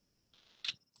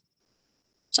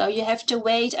 So you have to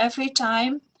wait every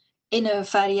time in a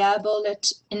variable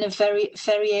in a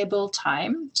variable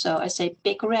time. So I say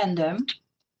pick random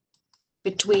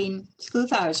between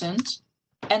 2000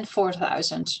 and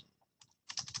 4000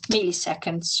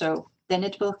 milliseconds. So then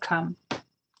it will come.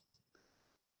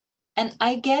 And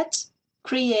I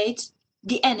create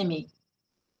the enemy.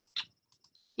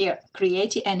 Here,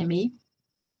 create the enemy,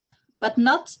 but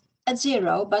not at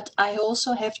 0, but I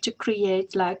also have to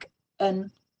create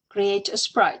create a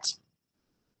sprite.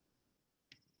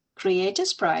 Create a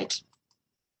sprite.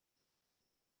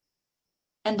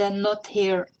 And then not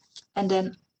here. And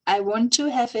then I want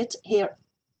to have it here,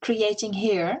 creating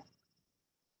here.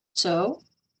 So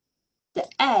the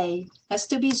I has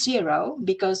to be 0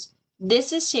 because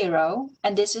this is 0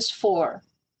 and this is 4.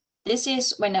 This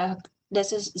is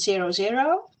this is 0,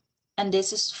 0 and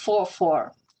this is 4,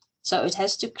 4. So it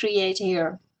has to create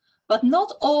here, but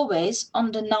not always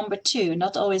on the number 2,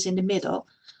 not always in the middle,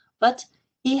 but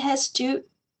he has to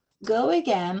go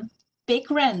again, pick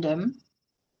random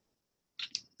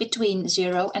between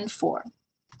 0 and 4.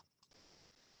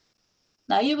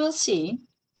 Now you will see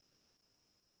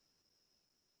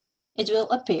it will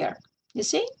appear, you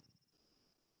see?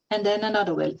 And then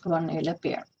another one will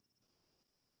appear.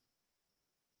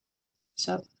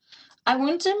 So I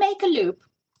want to make a loop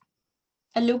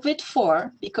with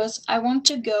 4 because I want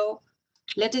to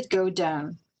let it go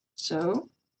down. So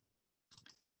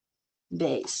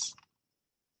base,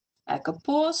 back a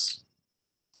pause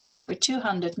for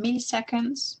 200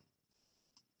 milliseconds.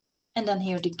 And then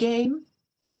here the game,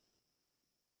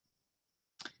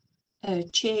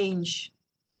 change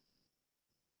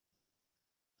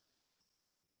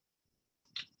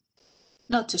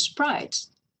not the sprite,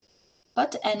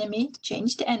 but the enemy,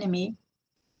 change the enemy,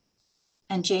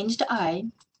 and change the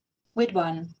I with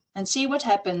 1, and see what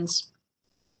happens.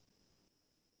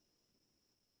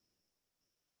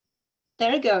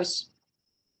 There it goes.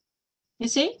 You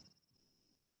see?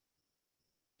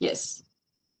 Yes.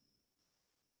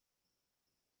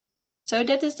 So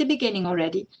that is the beginning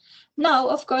already. Now,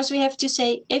 of course, we have to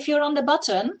say, if you're on the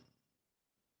button,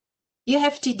 you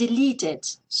have to delete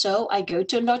it. So I go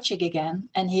to logic again,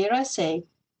 and here I say,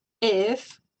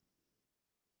 if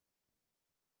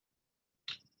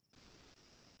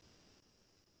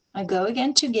I go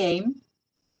again to game,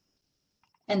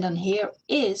 and then here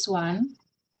is 1.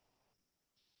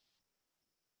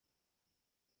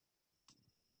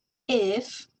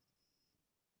 If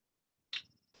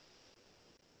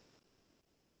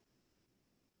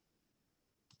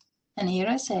and here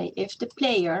I say, if the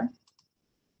player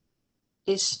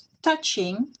is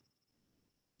touching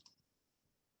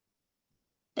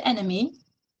the enemy,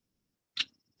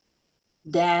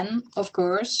 then, of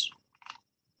course,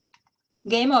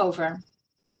 game over.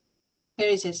 Here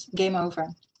it is, game over.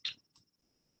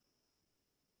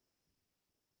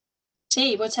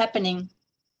 See what's happening.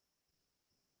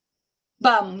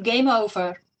 Bam, game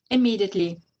over,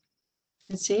 immediately.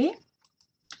 You see?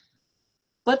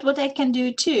 But what I can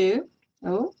do too,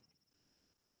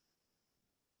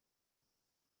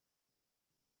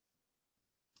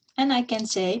 and I can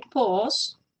say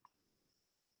pause.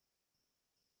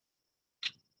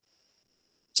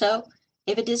 So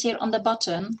if it is here on the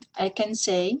button, I can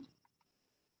say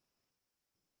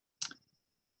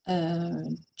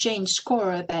change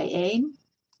score by 1.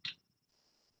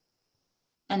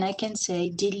 And I can say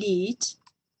delete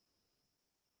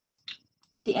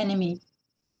the enemy.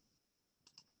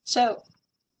 So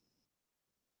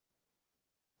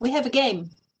we have a game.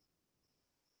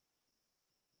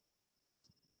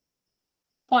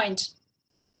 Point.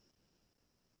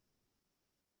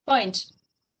 Point.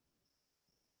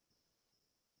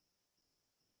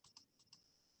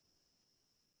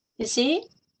 You see?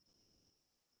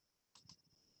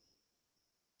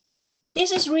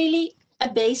 This is really a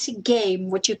basic game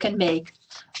what you can make.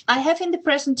 I have in the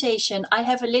presentation, I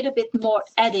have a little bit more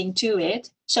adding to it.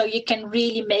 So you can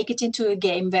really make it into a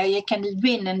game where you can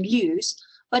win and lose.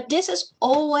 But this is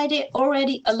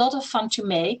already a lot of fun to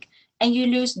make. And you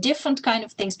lose different kind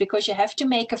of things because you have to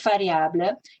make a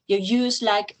variable. You use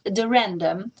like the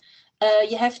random.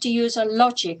 You have to use a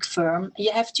logic firm.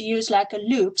 You have to use like a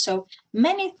loop. So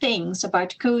many things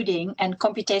about coding and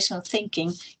computational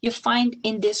thinking you find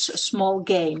in this small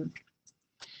game.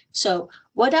 So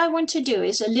what I want to do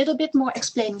is a little bit more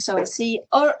explaining. So I see,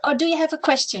 or do you have a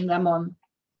question, Ramon?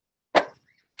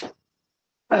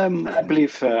 I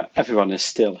believe everyone is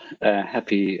still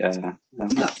happy.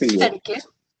 Very good.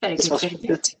 Very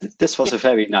good. This was a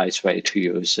very nice way to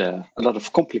use a lot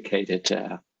of complicated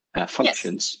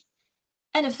functions. Yes.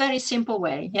 And a very simple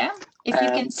way, yeah. If you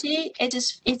can see, it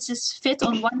is fit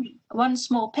on one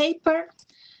small paper,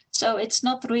 so it's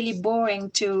not really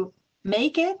boring to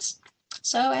make it.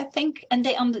 So I think, and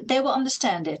they will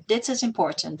understand it. This is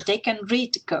important. They can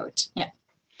read the code, yeah.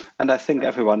 And I think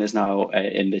everyone is now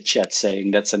in the chat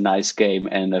saying that's a nice game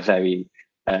and a very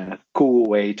cool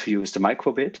way to use the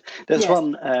microbit. There's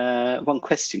one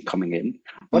question coming in.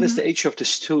 What is the age of the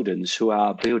students who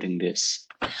are building this?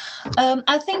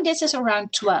 I think this is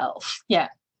around 12. Yeah.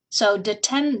 So the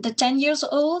 10 years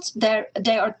old,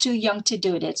 they are too young to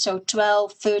do that. So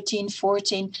 12, 13,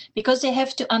 14, because they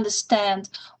have to understand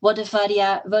what a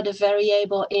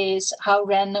variable is, how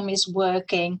random is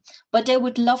working. But they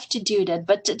would love to do that.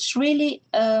 But it's really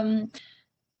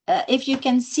if you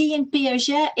can see in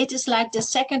Piaget, it is like the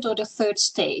second or the third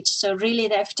stage. So really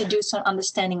they have to do some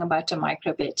understanding about the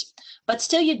microbit. But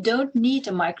still you don't need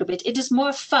a microbit. It is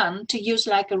more fun to use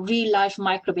like a real life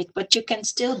microbit, but you can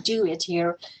still do it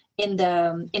here in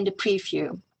the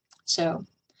preview. So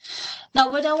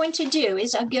now what I want to do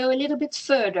is I go a little bit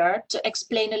further to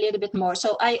explain a little bit more.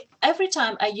 So every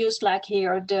time I use like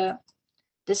here the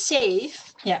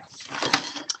save, yeah.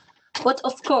 But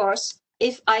of course,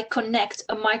 if I connect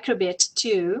a microbit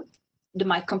to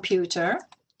my computer,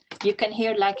 you can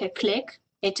hear like a click.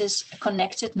 It is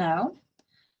connected now.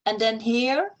 And then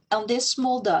here on this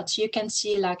small dot, you can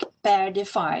see like pair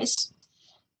device.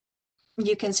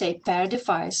 You can say pair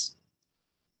device.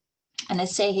 And I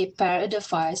say here pair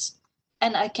device.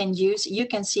 And I can use, you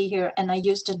can see here, and I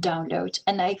use the download.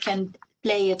 And I can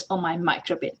play it on my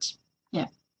microbit. Yeah.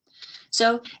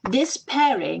 So this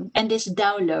pairing and this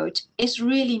download is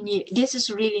really new. This is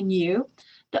really new.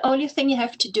 The only thing you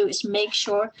have to do is make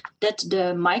sure that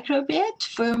the microbit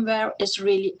firmware is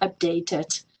really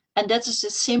updated. And that is a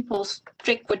simple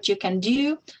trick what you can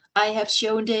do. I have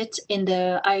shown it in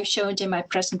my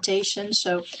presentation,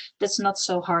 so that's not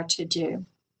so hard to do.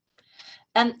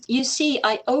 And you see,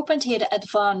 I opened here the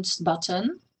advanced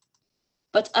button.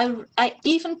 But I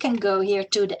even can go here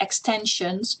to the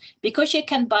extensions because you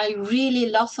can buy really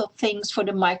lots of things for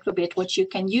the microbit, what you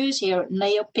can use here,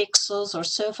 NeoPixels or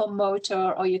servo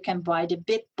motor, or you can buy the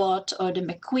BitBot or the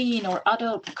McQueen or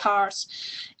other cars.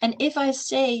 And if I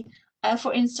say,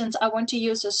 for instance, I want to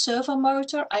use a servo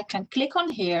motor, I can click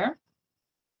on here.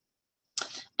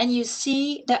 And you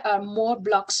see there are more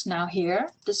blocks now here,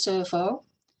 the servo.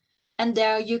 And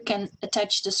there you can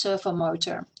attach the servo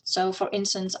motor. So for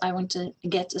instance, I want to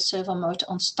get the servo motor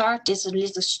on start. This is a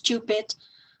little stupid,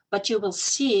 but you will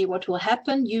see what will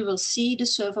happen. You will see the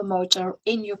servo motor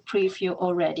in your preview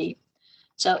already.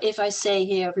 So if I say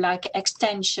here like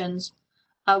extensions,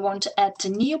 I want to add the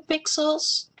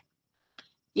NeoPixels.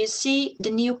 You see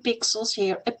the NeoPixels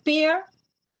here appear.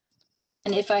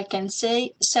 And if I can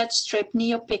say set strip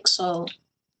NeoPixel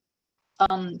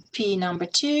on P number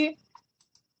 2,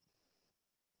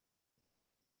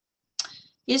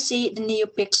 you see the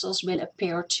NeoPixels will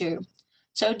appear too.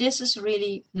 So this is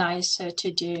really nice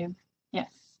to do. Yeah.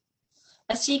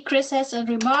 I see Chris has a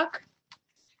remark.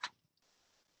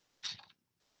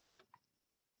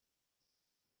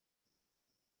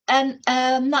 And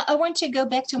now I want to go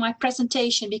back to my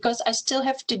presentation because I still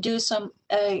have to do some,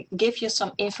 give you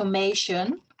some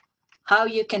information how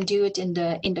you can do it in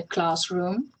the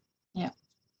classroom. Yeah.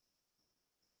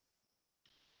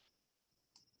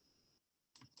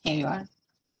 Here you are.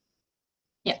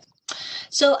 Yeah.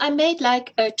 So I made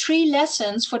like 3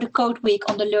 lessons for the Code Week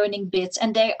on the learning bits,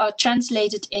 and they are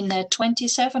translated in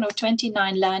 27 or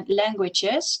 29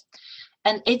 languages.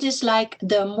 And it is like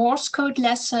the Morse code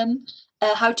lesson,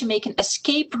 how to make an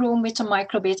escape room with a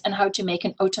microbit and how to make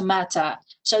an automata.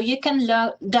 So you can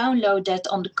download that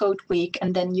on the CodeWeek,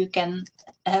 and then you can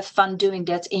have fun doing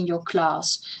that in your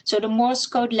class. So the Morse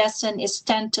code lesson is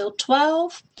 10 till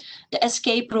 12. The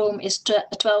escape room is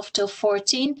 12 till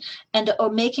 14. And the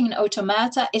making an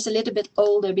automata is a little bit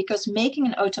older, because making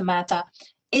an automata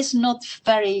is not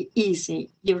very easy.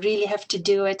 You really have to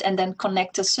do it and then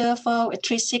connect a servo, a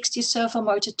 360 servo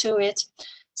motor to it.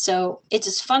 So it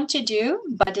is fun to do,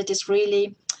 but it is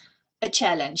really a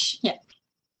challenge. Yeah.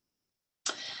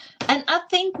 And I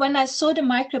think when I saw the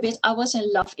microbit, I was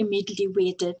in love immediately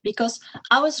with it, because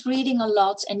I was reading a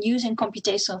lot and using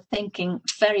computational thinking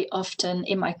very often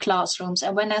in my classrooms.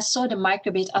 And when I saw the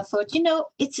microbit, I thought, you know,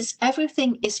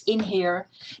 everything is in here,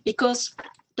 because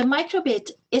the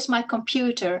microbit is my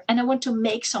computer and I want to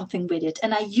make something with it.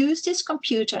 And I use this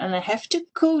computer and I have to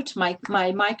code my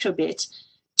microbit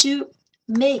to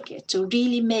make it, to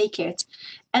really make it.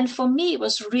 And for me, it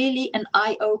was really an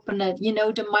eye-opener. You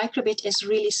know, the microbit is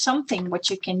really something what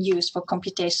you can use for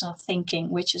computational thinking,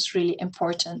 which is really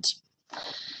important.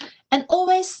 And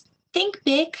always think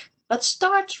big, but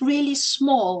start really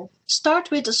small.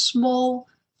 Start with a small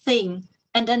thing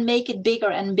and then make it bigger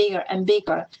and bigger and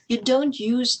bigger. You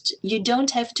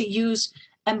don't have to use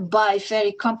and buy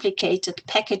very complicated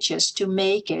packages to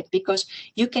make it, because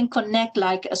you can connect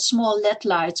like a small LED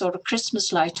light or a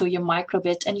Christmas light to your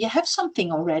microbit and you have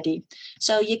something already.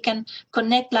 So you can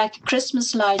connect like a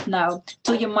Christmas light now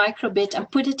to your microbit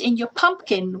and put it in your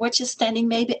pumpkin, which is standing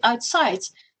maybe outside.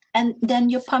 And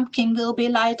then your pumpkin will be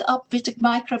lighted up with a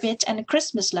microbit and a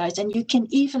Christmas light. And you can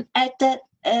even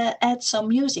add some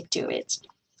music to it.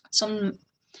 So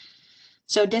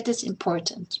that is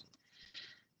important.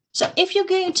 So if you're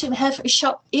going to have a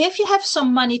shop, if you have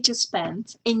some money to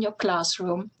spend in your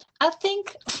classroom, I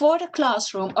think for the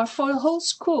classroom or for the whole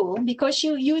school, because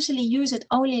you usually use it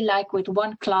only like with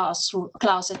one class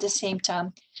at the same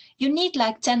time, you need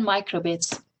like 10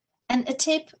 microbits. And a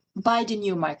tip, buy the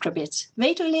new microbits.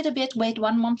 Wait a little bit, wait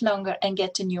 1 month longer and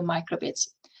get the new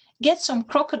microbits. Get some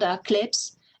crocodile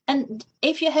clips. And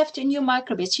if you have the new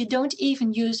microbits, you don't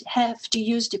even have to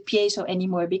use the piezo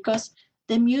anymore, because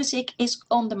the music is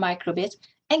on the microbit.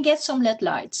 And get some LED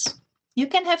lights. You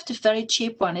can have the very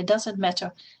cheap one, it doesn't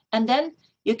matter. And then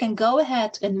you can go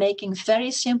ahead and making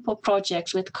very simple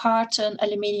projects with carton,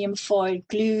 aluminium foil,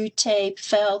 glue, tape,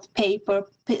 felt, paper,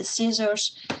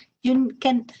 scissors. You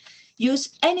can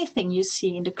use anything you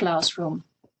see in the classroom.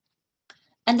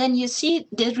 And then you see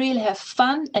they really have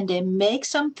fun and they make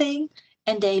something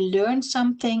and they learn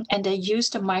something and they use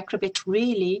the microbit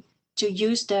really to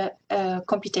use the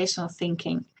computational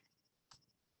thinking.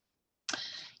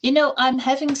 You know, I'm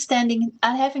having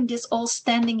this all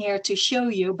standing here to show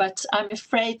you, but I'm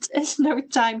afraid there's no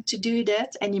time to do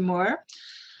that anymore.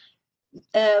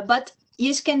 But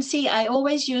you can see I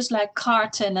always use like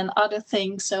carton and other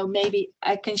things, so maybe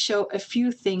I can show a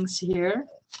few things here.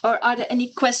 Or are there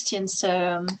any questions,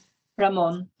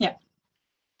 Ramon? Yeah.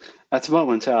 At the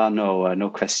moment, there are no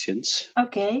questions.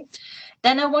 Okay.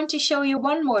 Then I want to show you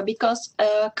one more, because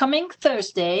coming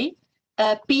Thursday,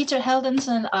 Peter Heldens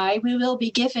and we will be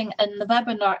giving a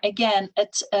webinar again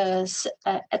at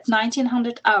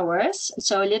 1900 hours,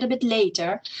 so a little bit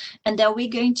later. And then we're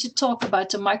going to talk about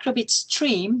the microbit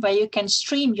stream, where you can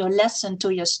stream your lesson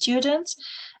to your students.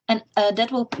 And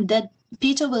that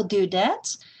Peter will do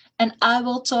that. And I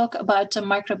will talk about the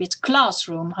microbit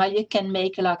classroom, how you can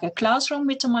make like a classroom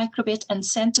with the microbit and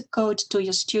send the code to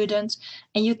your students.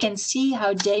 And you can see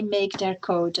how they make their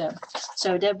code.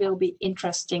 So that will be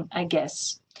interesting, I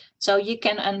guess. So you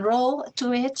can enroll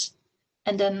to it.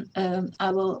 And then I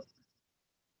will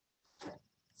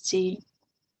see.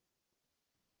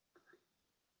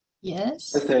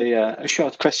 Yes. With a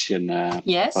short question,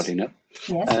 yes. Pauline.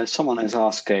 Yes. Someone is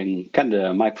asking, can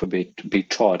the microbit be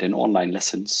taught in online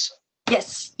lessons?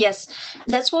 Yes, yes.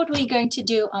 That's what we're going to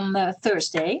do on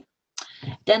Thursday.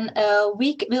 Then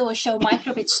we will show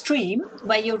microbit stream,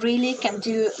 where you really can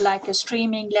do like a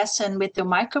streaming lesson with the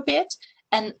microbit.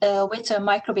 And with a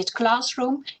microbit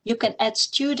classroom, you can add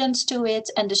students to it.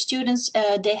 And the students,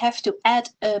 they have to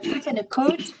put in a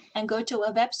code and go to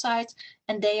a website.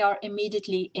 And they are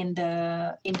immediately in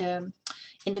the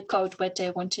code what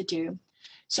they want to do.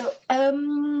 So,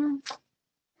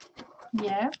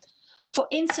 yeah. For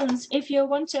instance, if you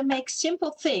want to make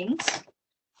simple things,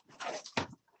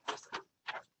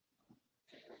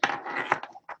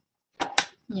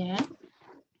 yeah.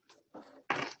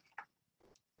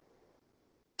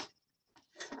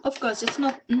 Of course, it's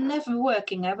never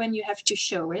working when you have to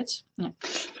show it. Yeah.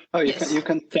 Oh, Yes. you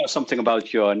can tell something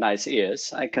about your nice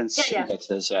ears. I can see that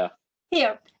there's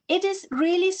Here, it is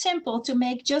really simple to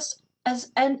make just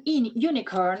as an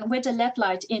unicorn with a LED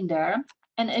light in there.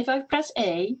 And if I press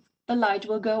A, the light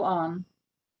will go on.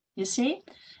 You see?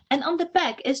 And on the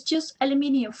back is just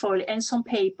aluminium foil and some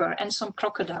paper and some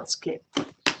crocodile's clip.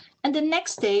 And the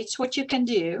next stage, what you can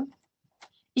do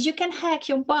is you can hack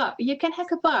a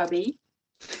Barbie.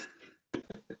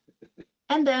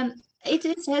 And then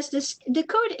has this, the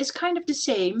code is kind of the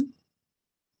same,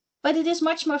 but it is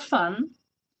much more fun.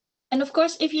 And of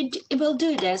course, if you will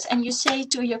do this and you say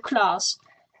to your class,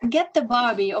 get the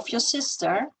Barbie of your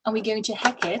sister and we're going to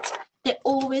hack it, they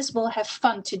always will have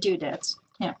fun to do that.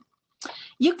 Yeah.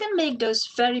 You can make those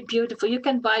very beautiful, you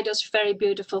can buy those very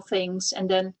beautiful things, and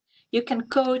then you can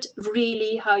code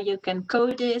really how you can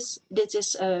code this. This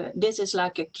is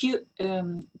like a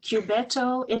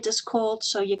Cubeto, it is called,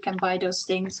 so you can buy those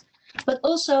things. But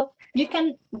also you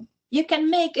can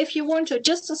make, if you want to,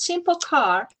 just a simple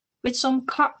car with some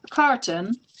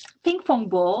carton, ping pong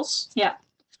balls, yeah,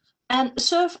 and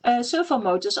servo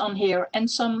motors on here, and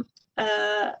some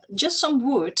just some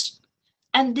wood,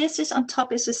 and this is on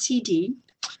top is a CD.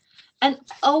 And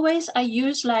always I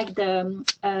use like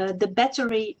the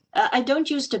battery. I don't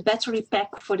use the battery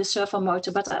pack for the servo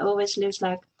motor, but I always use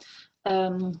like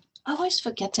I always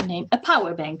forget the name, a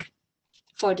power bank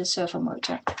for the servo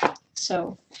motor.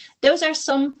 So those are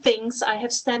some things I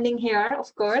have standing here,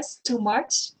 of course, too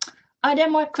much. Are there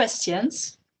more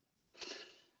questions?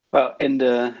 Well, in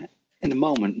the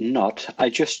moment, not. I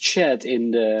just shared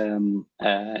in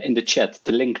the chat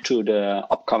the link to the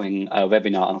upcoming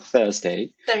webinar on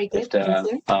Thursday. Very good. With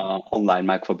the online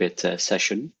Microbit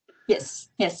session. Yes,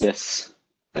 yes. Yes.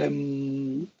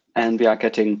 And we are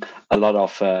getting a lot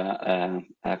of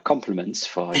compliments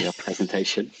for your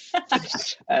presentation.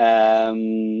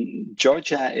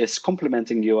 Georgia is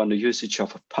complimenting you on the usage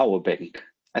of a power bank.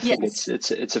 I think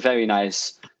it's a very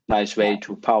nice way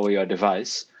to power your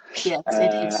device. Yes,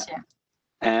 it is. Yeah.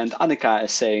 And Annika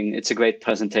is saying it's a great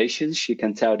presentation. She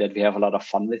can tell that we have a lot of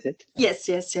fun with it. Yes.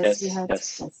 Yes.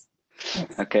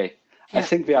 Okay. Yeah. I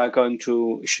think we are going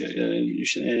to,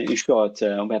 in short,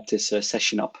 wrap this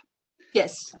session up.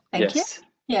 Yes. Thank you.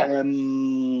 Yeah.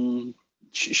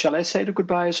 Shall I say the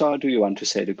goodbyes, or do you want to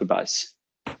say the goodbyes?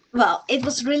 Well, it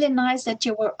was really nice that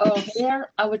you were all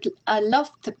here. I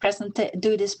love to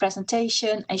do this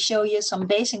presentation and show you some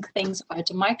basic things about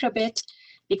the Microbit,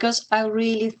 because I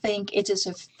really think it is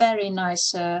a very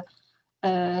nice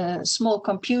small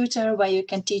computer where you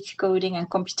can teach coding and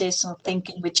computational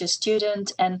thinking with your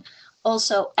student, and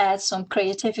also add some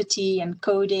creativity and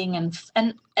coding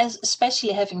and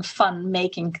especially having fun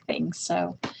making things.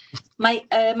 So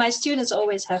my students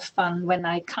always have fun when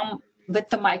I come with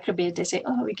the Microbit. They say,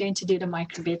 "Oh, we're going to do the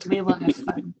Microbit. We will have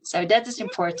fun." So that is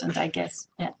important, I guess.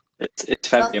 Yeah. It's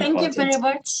very important. Thank you very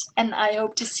much, and I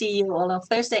hope to see you all on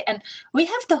Thursday. And we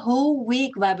have the whole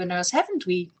week webinars, haven't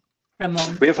we,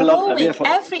 Ramon? We have a lot.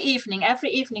 Every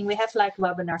evening we have like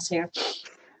webinars here.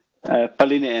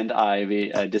 Pauline and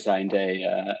we designed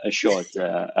a short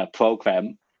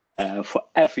program for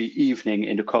every evening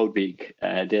in the CodeWeek.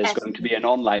 There's going to be an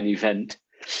online event.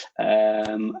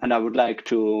 And I would like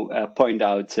to point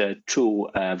out two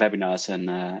webinars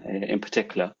in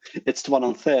particular. It's the one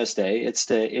on Thursday. It's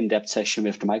the in-depth session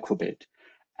with the Microbit.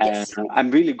 Yes. I'm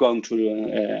really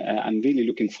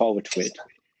looking forward to it.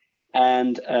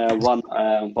 And one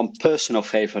personal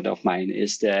favorite of mine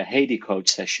is the Haiti Code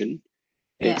session.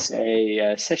 It's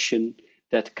a session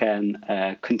that can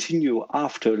continue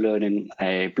after learning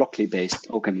a Blockly-based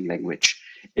programming language.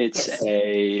 It's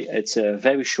a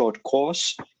very short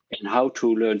course in how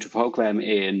to learn to program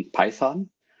in Python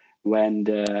when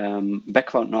the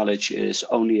background knowledge is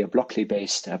only a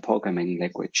Blockly-based programming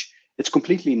language. It's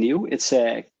completely new. It's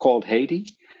called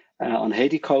Haiti on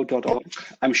HaitiCode.org.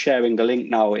 I'm sharing the link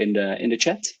now in the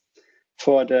chat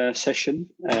for the session.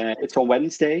 It's on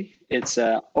Wednesday. It's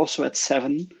also at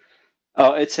 7.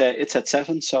 Oh, it's at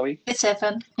 7. Sorry. It's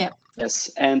 7. Yeah.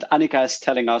 Yes, and Annika is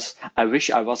telling us, "I wish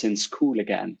I was in school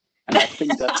again," and I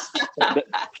think that's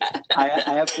I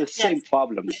have the same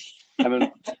problem. I'm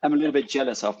a little bit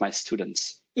jealous of my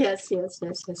students. Yes.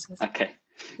 Okay.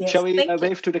 Yes. Shall we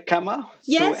wave to the camera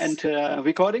to end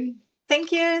recording?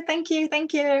 Thank you.